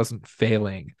equipment wasn't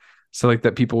failing, so like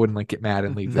that people wouldn't like get mad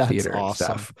and leave the theater and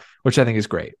stuff, which I think is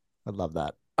great. I love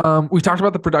that. We talked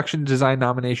about the production design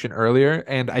nomination earlier,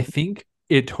 and I think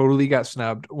it totally got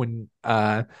snubbed when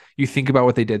you think about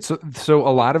what they did. So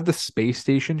a lot of the space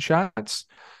station shots,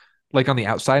 like on the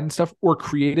outside and stuff, were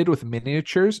created with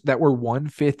miniatures that were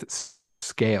 1/5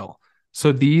 scale.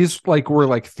 So these like were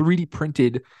like 3D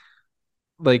printed,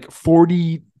 like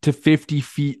 40 to 50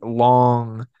 feet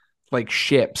long, like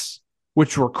ships,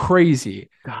 which were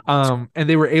crazy. And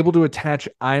they were able to attach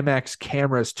IMAX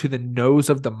cameras to the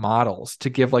nose of the models to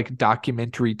give like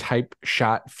documentary type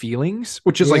shot feelings,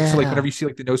 which is like, so like whenever you see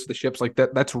like the nose of the ships, like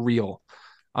that's real,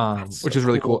 which is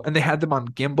really cool. And they had them on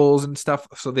gimbals and stuff.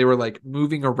 So they were like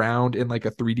moving around in like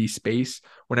a 3D space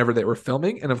whenever they were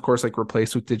filming, and of course, like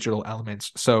replaced with digital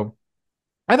elements. So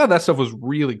I thought that stuff was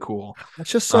really cool.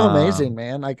 It's just so amazing,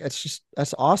 man. Like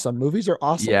that's awesome. Movies are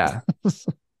awesome. Yeah.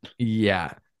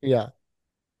 Yeah. Yeah.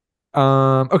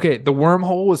 Okay, the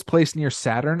wormhole was placed near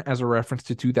Saturn as a reference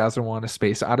to 2001: A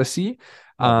Space Odyssey.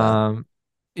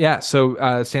 Yeah,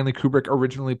 so Stanley Kubrick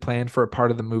originally planned for a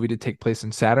part of the movie to take place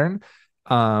in Saturn,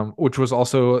 which was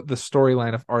also the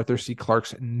storyline of Arthur C.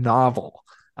 Clarke's novel.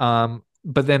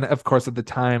 But then, of course, at the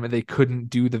time, they couldn't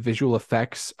do the visual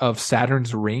effects of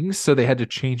Saturn's rings, so they had to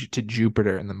change it to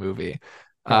Jupiter in the movie,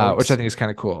 which I think is kind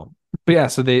of cool. But yeah,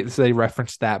 so they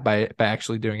referenced that by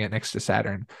actually doing it next to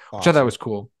Saturn, which I thought was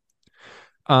cool.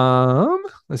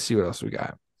 Let's see what else we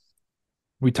got.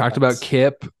 We talked about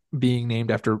Kip being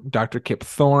named after Dr. Kip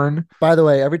Thorne. By the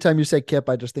way, every time you say Kip,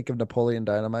 I just think of Napoleon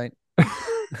Dynamite.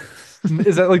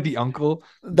 Is that like the uncle?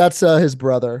 That's his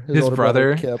brother. His older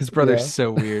brother. Kip. His brother's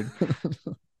so weird.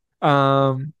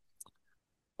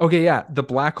 Okay, yeah. The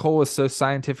black hole is so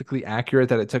scientifically accurate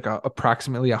that it took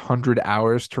approximately 100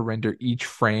 hours to render each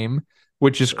frame,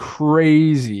 which is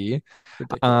crazy.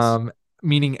 Ridiculous.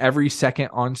 Meaning every second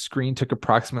on screen took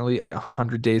approximately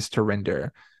 100 days to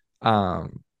render,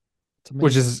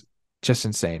 which is just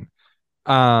insane.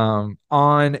 On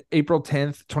April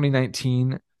 10th,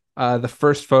 2019, the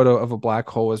first photo of a black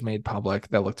hole was made public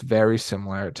that looked very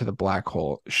similar to the black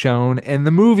hole shown in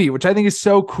the movie, which I think is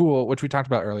so cool, which we talked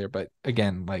about earlier. But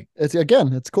again, like it's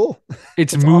cool.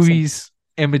 It's movies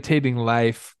imitating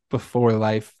life before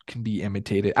life can be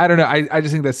imitated. I don't know. I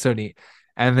just think that's so neat.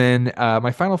 And then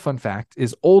my final fun fact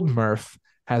is Old Murph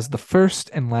has the first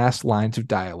and last lines of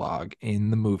dialogue in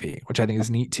the movie, which I think is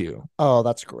neat too. Oh,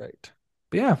 that's great.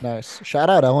 But yeah. Nice. Shout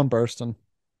out Ellen Burstyn.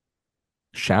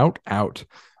 Shout out.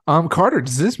 Carter,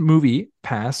 does this movie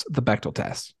pass the Bechdel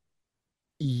test?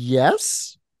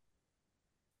 Yes.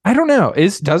 I don't know.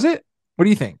 Does it? What do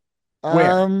you think?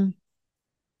 Where? I'm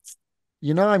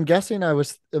guessing I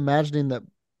was imagining that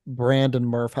Brand and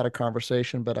Murph had a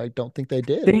conversation, but I don't think they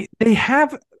did. They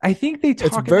have. I think they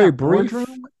talk. It's very in that brief,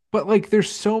 boardroom, but like,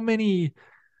 there's so many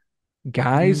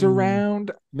guys around.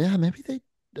 Yeah, maybe they.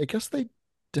 I guess they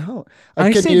don't.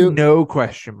 I say no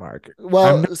question mark.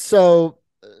 Well, so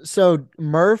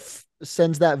Murph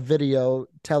sends that video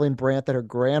telling Brandt that her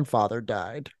grandfather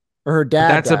died or her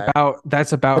dad.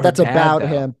 That's about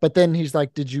him. But then he's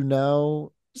like, "Did you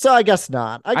know?" So I guess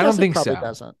not. I don't think probably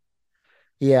doesn't.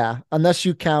 Yeah, unless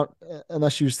you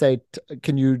say,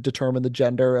 can you determine the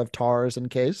gender of Tars and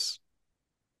Case?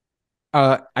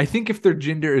 I think if their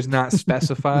gender is not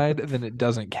specified, then it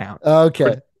doesn't count.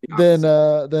 Okay,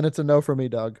 then it's a no for me,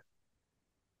 Doug.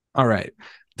 All right.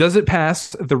 Does it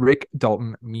pass the Rick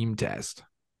Dalton meme test?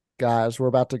 Guys, we're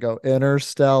about to go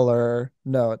Interstellar.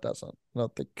 No, it doesn't. I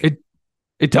don't think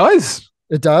it does.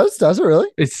 It does? Does it really?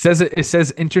 It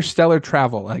says interstellar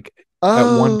travel, like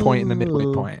at one point in the midway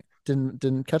Oh, point.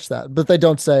 didn't catch that. But they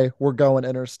don't say we're going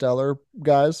interstellar,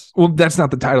 guys. Well, that's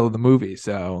not the title of the movie,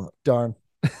 so Darn.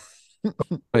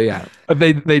 but yeah,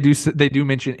 they do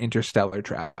mention interstellar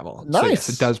travel. So yes,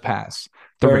 it Nice. does pass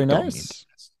the Very Richter nice. means.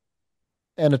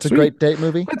 And it's a Sweet. great date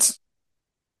movie. Let's.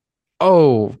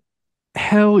 Oh,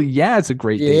 hell yeah! It's a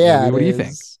great date Yeah, movie. it What do you think?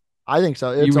 is. I think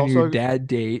so. It's You and your also dad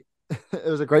date. it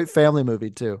was a great family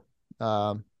movie too.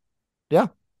 Um, yeah,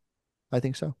 I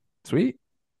think so. Sweet.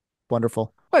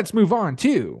 Wonderful. Let's move on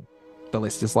to The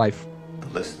List is Life. The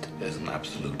list is an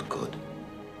absolute good.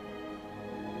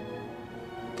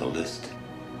 The list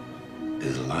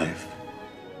is life.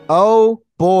 Oh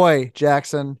boy,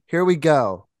 Jackson. Here we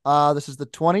go. This is the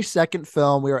 22nd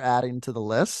film we are adding to the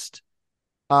list.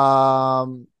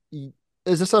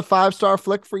 Is this a 5-star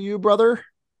flick for you, brother?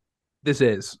 This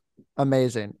is.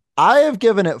 Amazing. I have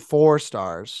given it 4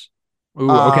 stars.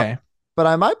 Ooh, okay. But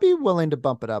I might be willing to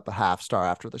bump it up a half star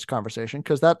after this conversation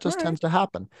because that just tends to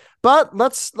happen. But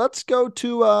let's go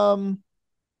to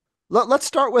let's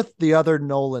start with the other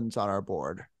Nolans on our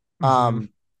board.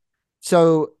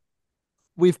 So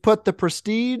we've put The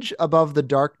Prestige above The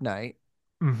Dark Knight.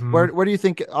 Where do you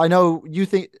think? I know you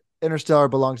think Interstellar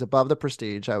belongs above The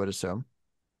Prestige, I would assume.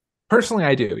 Personally,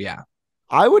 I do. Yeah.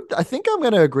 I think I'm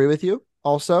going to agree with you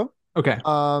also. Okay.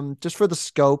 Just for the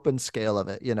scope and scale of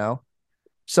it, you know?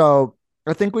 So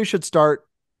I think we should start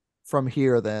from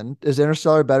here then. Is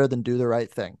Interstellar better than Do the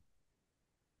Right Thing?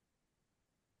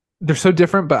 They're so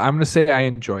different, but I'm going to say I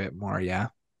enjoy it more. Yeah.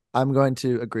 I'm going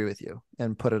to agree with you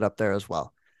and put it up there as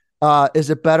well. Is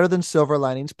it better than Silver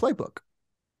Linings Playbook?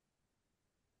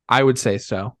 I would say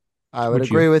so. I would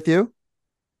agree with you.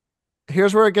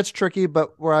 Here's where it gets tricky,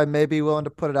 but where I may be willing to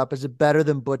put it up. Is it better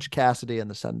than Butch Cassidy and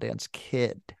the Sundance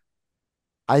Kid?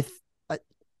 I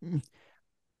kind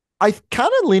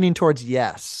of leaning towards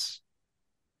yes.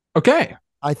 Okay.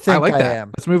 I think I like that.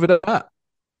 am. Let's move it up.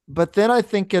 But then I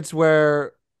think it's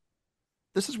where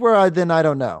this is where I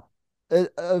don't know.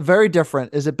 Very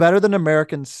different. Is it better than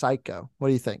American Psycho? What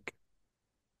do you think?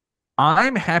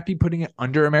 I'm happy putting it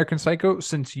under American Psycho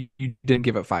since you didn't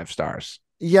give it 5 stars.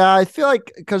 Yeah, I feel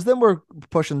like because then we're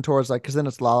pushing towards because then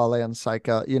it's La La Land,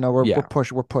 Psycho. You know, we're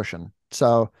pushing.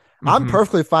 So I'm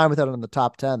perfectly fine with it in the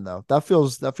top 10 though. That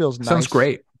feels nice. Sounds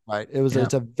great. Right.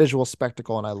 It's a visual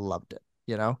spectacle and I loved it.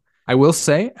 You know. I will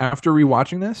say after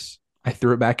rewatching this, I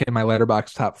threw it back in my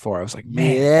Letterboxd top 4. I was like,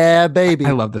 man, yeah, baby,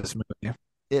 I love this movie.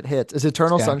 It hits. Is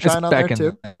Eternal Sunshine on there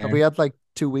too? Have we had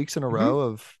 2 weeks in a row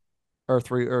of, or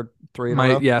three in a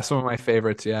row? Yeah, some of my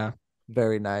favorites. Yeah,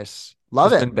 very nice.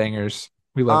 Love it. Been bangers.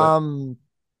 We love it.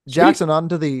 Jackson,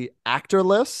 onto the actor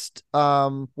list.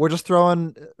 We're just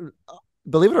throwing,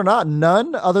 believe it or not,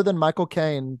 none other than Michael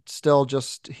Caine. Still,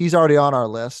 he's already on our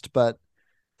list, but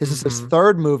this is his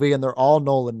 3rd movie, and they're all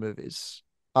Nolan movies.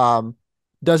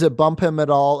 Does it bump him at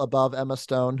all above Emma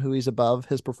Stone, who he's above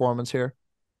his performance here?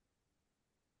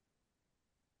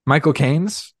 Michael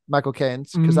Caine's,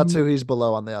 because that's who he's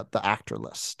below on the actor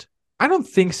list. I don't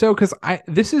think so, because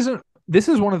this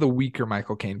is one of the weaker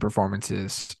Michael Caine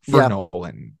performances for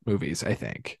Nolan movies, I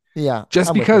think. Yeah.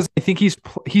 Just because I think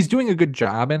he's doing a good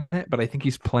job in it, but I think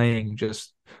he's playing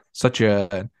just such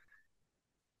a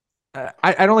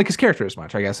I don't like his character as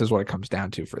much, I guess, is what it comes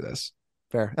down to for this.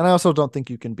 Fair. And I also don't think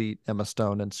you can beat Emma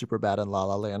Stone and Superbad and La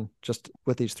La Land just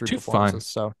with these 3 performances.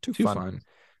 So too fun.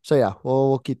 So yeah,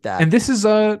 we'll keep that. And this is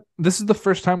the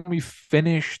first time we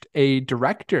finished a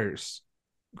director's.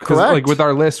 Correct. With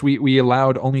our list, we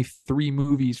allowed only 3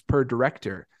 movies per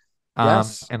director.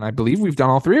 Yes. And I believe we've done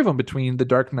all 3 of them between The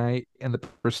Dark Knight and The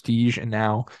Prestige and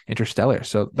now Interstellar.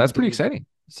 So that's pretty exciting.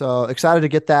 So excited to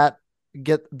get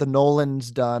the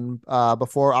Nolans done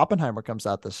before Oppenheimer comes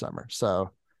out this summer.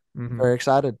 So very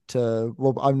excited I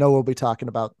know we'll be talking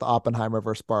about the Oppenheimer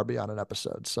versus Barbie on an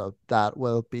episode. So that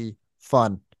will be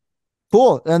fun.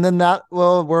 Cool. And then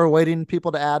we're waiting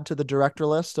people to add to the director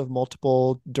list of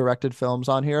multiple directed films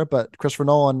on here. But Christopher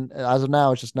Nolan, as of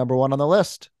now, is just number 1 on the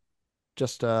list.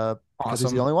 Just because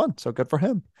he's the only one. So good for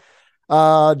him.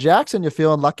 Jackson, you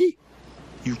feeling lucky?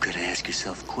 You gotta ask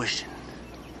yourself a question.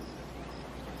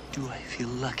 Do I feel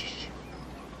lucky?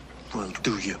 Well,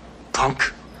 do you,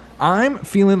 punk? I'm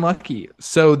feeling lucky.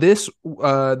 So this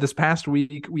past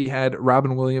week, we had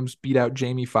Robin Williams beat out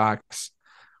Jamie Foxx,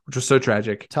 which was so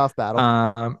tragic. Tough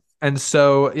battle. And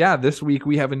so, yeah, this week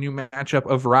we have a new matchup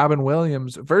of Robin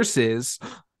Williams versus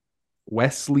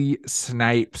Wesley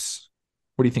Snipes.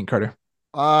 What do you think, Carter?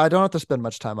 I don't have to spend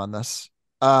much time on this.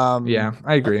 Yeah,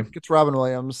 I agree. I think it's Robin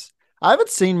Williams. I haven't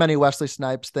seen many Wesley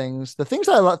Snipes things. The things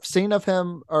I've seen of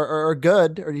him are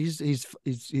good, or he's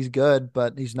good,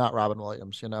 but he's not Robin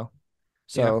Williams, you know.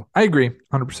 So I agree,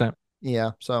 100%.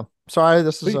 Yeah. So sorry,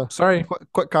 this is a sorry.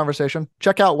 quick conversation.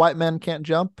 Check out White Men Can't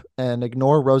Jump and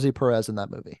ignore Rosie Perez in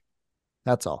that movie.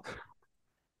 That's all.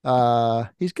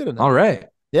 He's good in that. All right.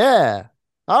 Yeah.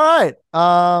 All right.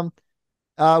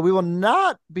 We will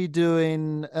not be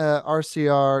doing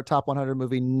RCR Top 100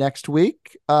 movie next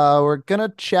week. We're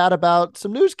gonna chat about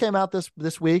some news came out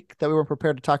this week that we weren't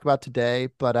prepared to talk about today,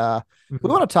 but we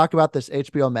want to talk about this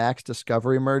HBO Max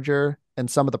Discovery merger and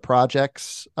some of the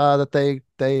projects that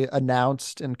they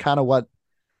announced and kind of what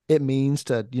it means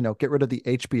to get rid of the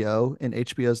HBO in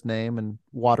HBO's name and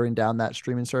watering down that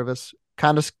streaming service.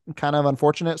 Kind of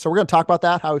unfortunate. So we're gonna talk about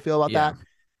that, how we feel about that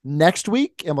next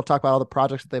week, and we'll talk about all the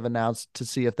projects that they've announced to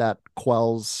see if that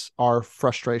quells our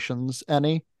frustrations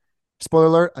any. Spoiler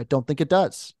alert, I don't think it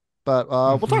does, but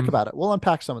we'll talk about it. We'll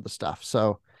unpack some of the stuff.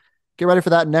 So get ready for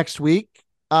that next week.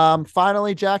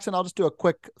 Finally, Jackson, I'll just do a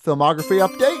quick filmography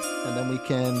update and then we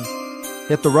can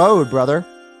hit the road, brother.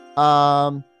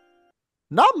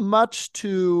 Not much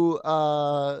to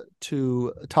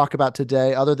talk about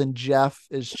today other than Jeff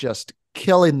is just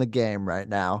killing the game right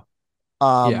now.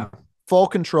 Full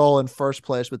control in first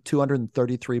place with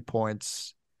 233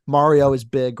 points. Mario is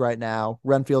big right now.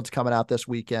 Renfield's coming out this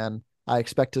weekend. I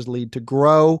expect his lead to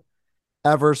grow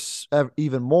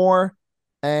even more.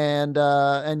 And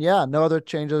yeah, no other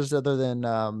changes other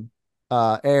than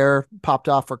Air popped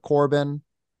off for Corbin.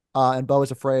 And Beau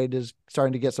is Afraid is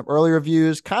starting to get some early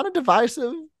reviews. Kind of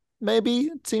divisive, maybe,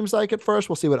 it seems like at first.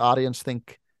 We'll see what audience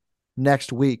think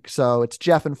next week. So it's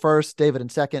Jeff in first, David in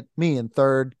second, me in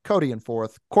third, Cody in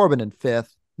fourth, Corbin in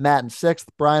fifth, Matt in sixth,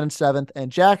 Brian in seventh, and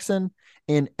Jackson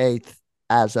in eighth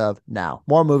as of now.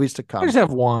 More movies to come. I just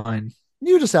have one.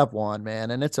 You just have one,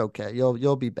 man, and it's okay.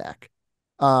 You'll be back.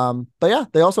 But yeah,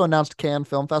 they also announced Cannes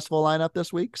Film Festival lineup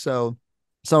this week. So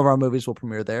some of our movies will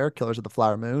premiere there: Killers of the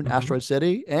Flower Moon, Asteroid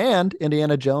City, and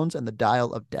Indiana Jones and the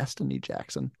Dial of Destiny,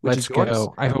 Jackson. Let's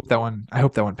go. I hope that one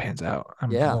pans out.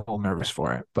 I'm a little nervous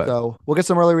for it. But so we'll get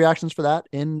some early reactions for that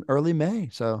in early May.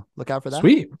 So look out for that.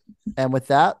 Sweet. And with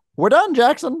that, we're done,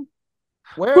 Jackson.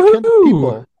 Where can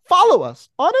people follow us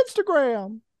on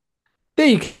Instagram?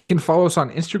 They can follow us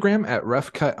on Instagram at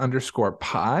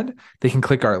roughcut_pod. They can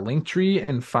click our link tree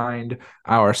and find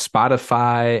our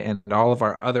Spotify and all of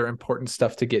our other important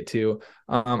stuff to get to.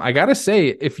 I got to say,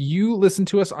 if you listen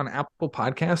to us on Apple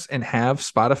Podcasts and have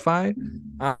Spotify,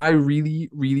 I really,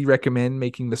 really recommend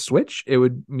making the switch. It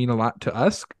would mean a lot to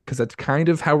us because that's kind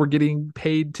of how we're getting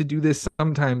paid to do this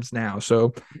sometimes now.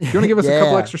 So if you want to give us a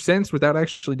couple extra cents without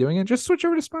actually doing it, just switch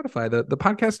over to Spotify. The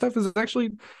podcast stuff is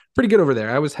actually pretty good over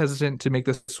there. I was hesitant to make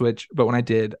the switch, but when I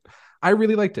did, I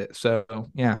really liked it. So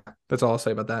yeah, that's all I'll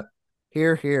say about that.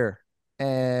 Here.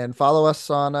 And follow us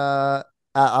on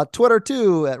Twitter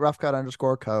too at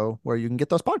roughcut_co, where you can get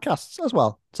those podcasts as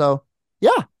well. So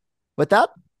yeah, with that,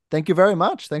 thank you very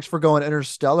much. Thanks for going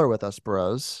Interstellar with us,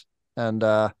 bros. And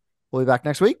we'll be back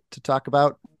next week to talk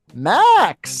about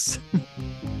Max.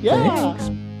 Yeah.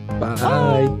 Thanks.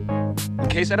 Bye. In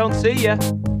case I don't see ya.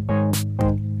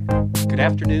 Good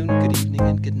afternoon, good evening,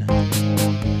 and good night.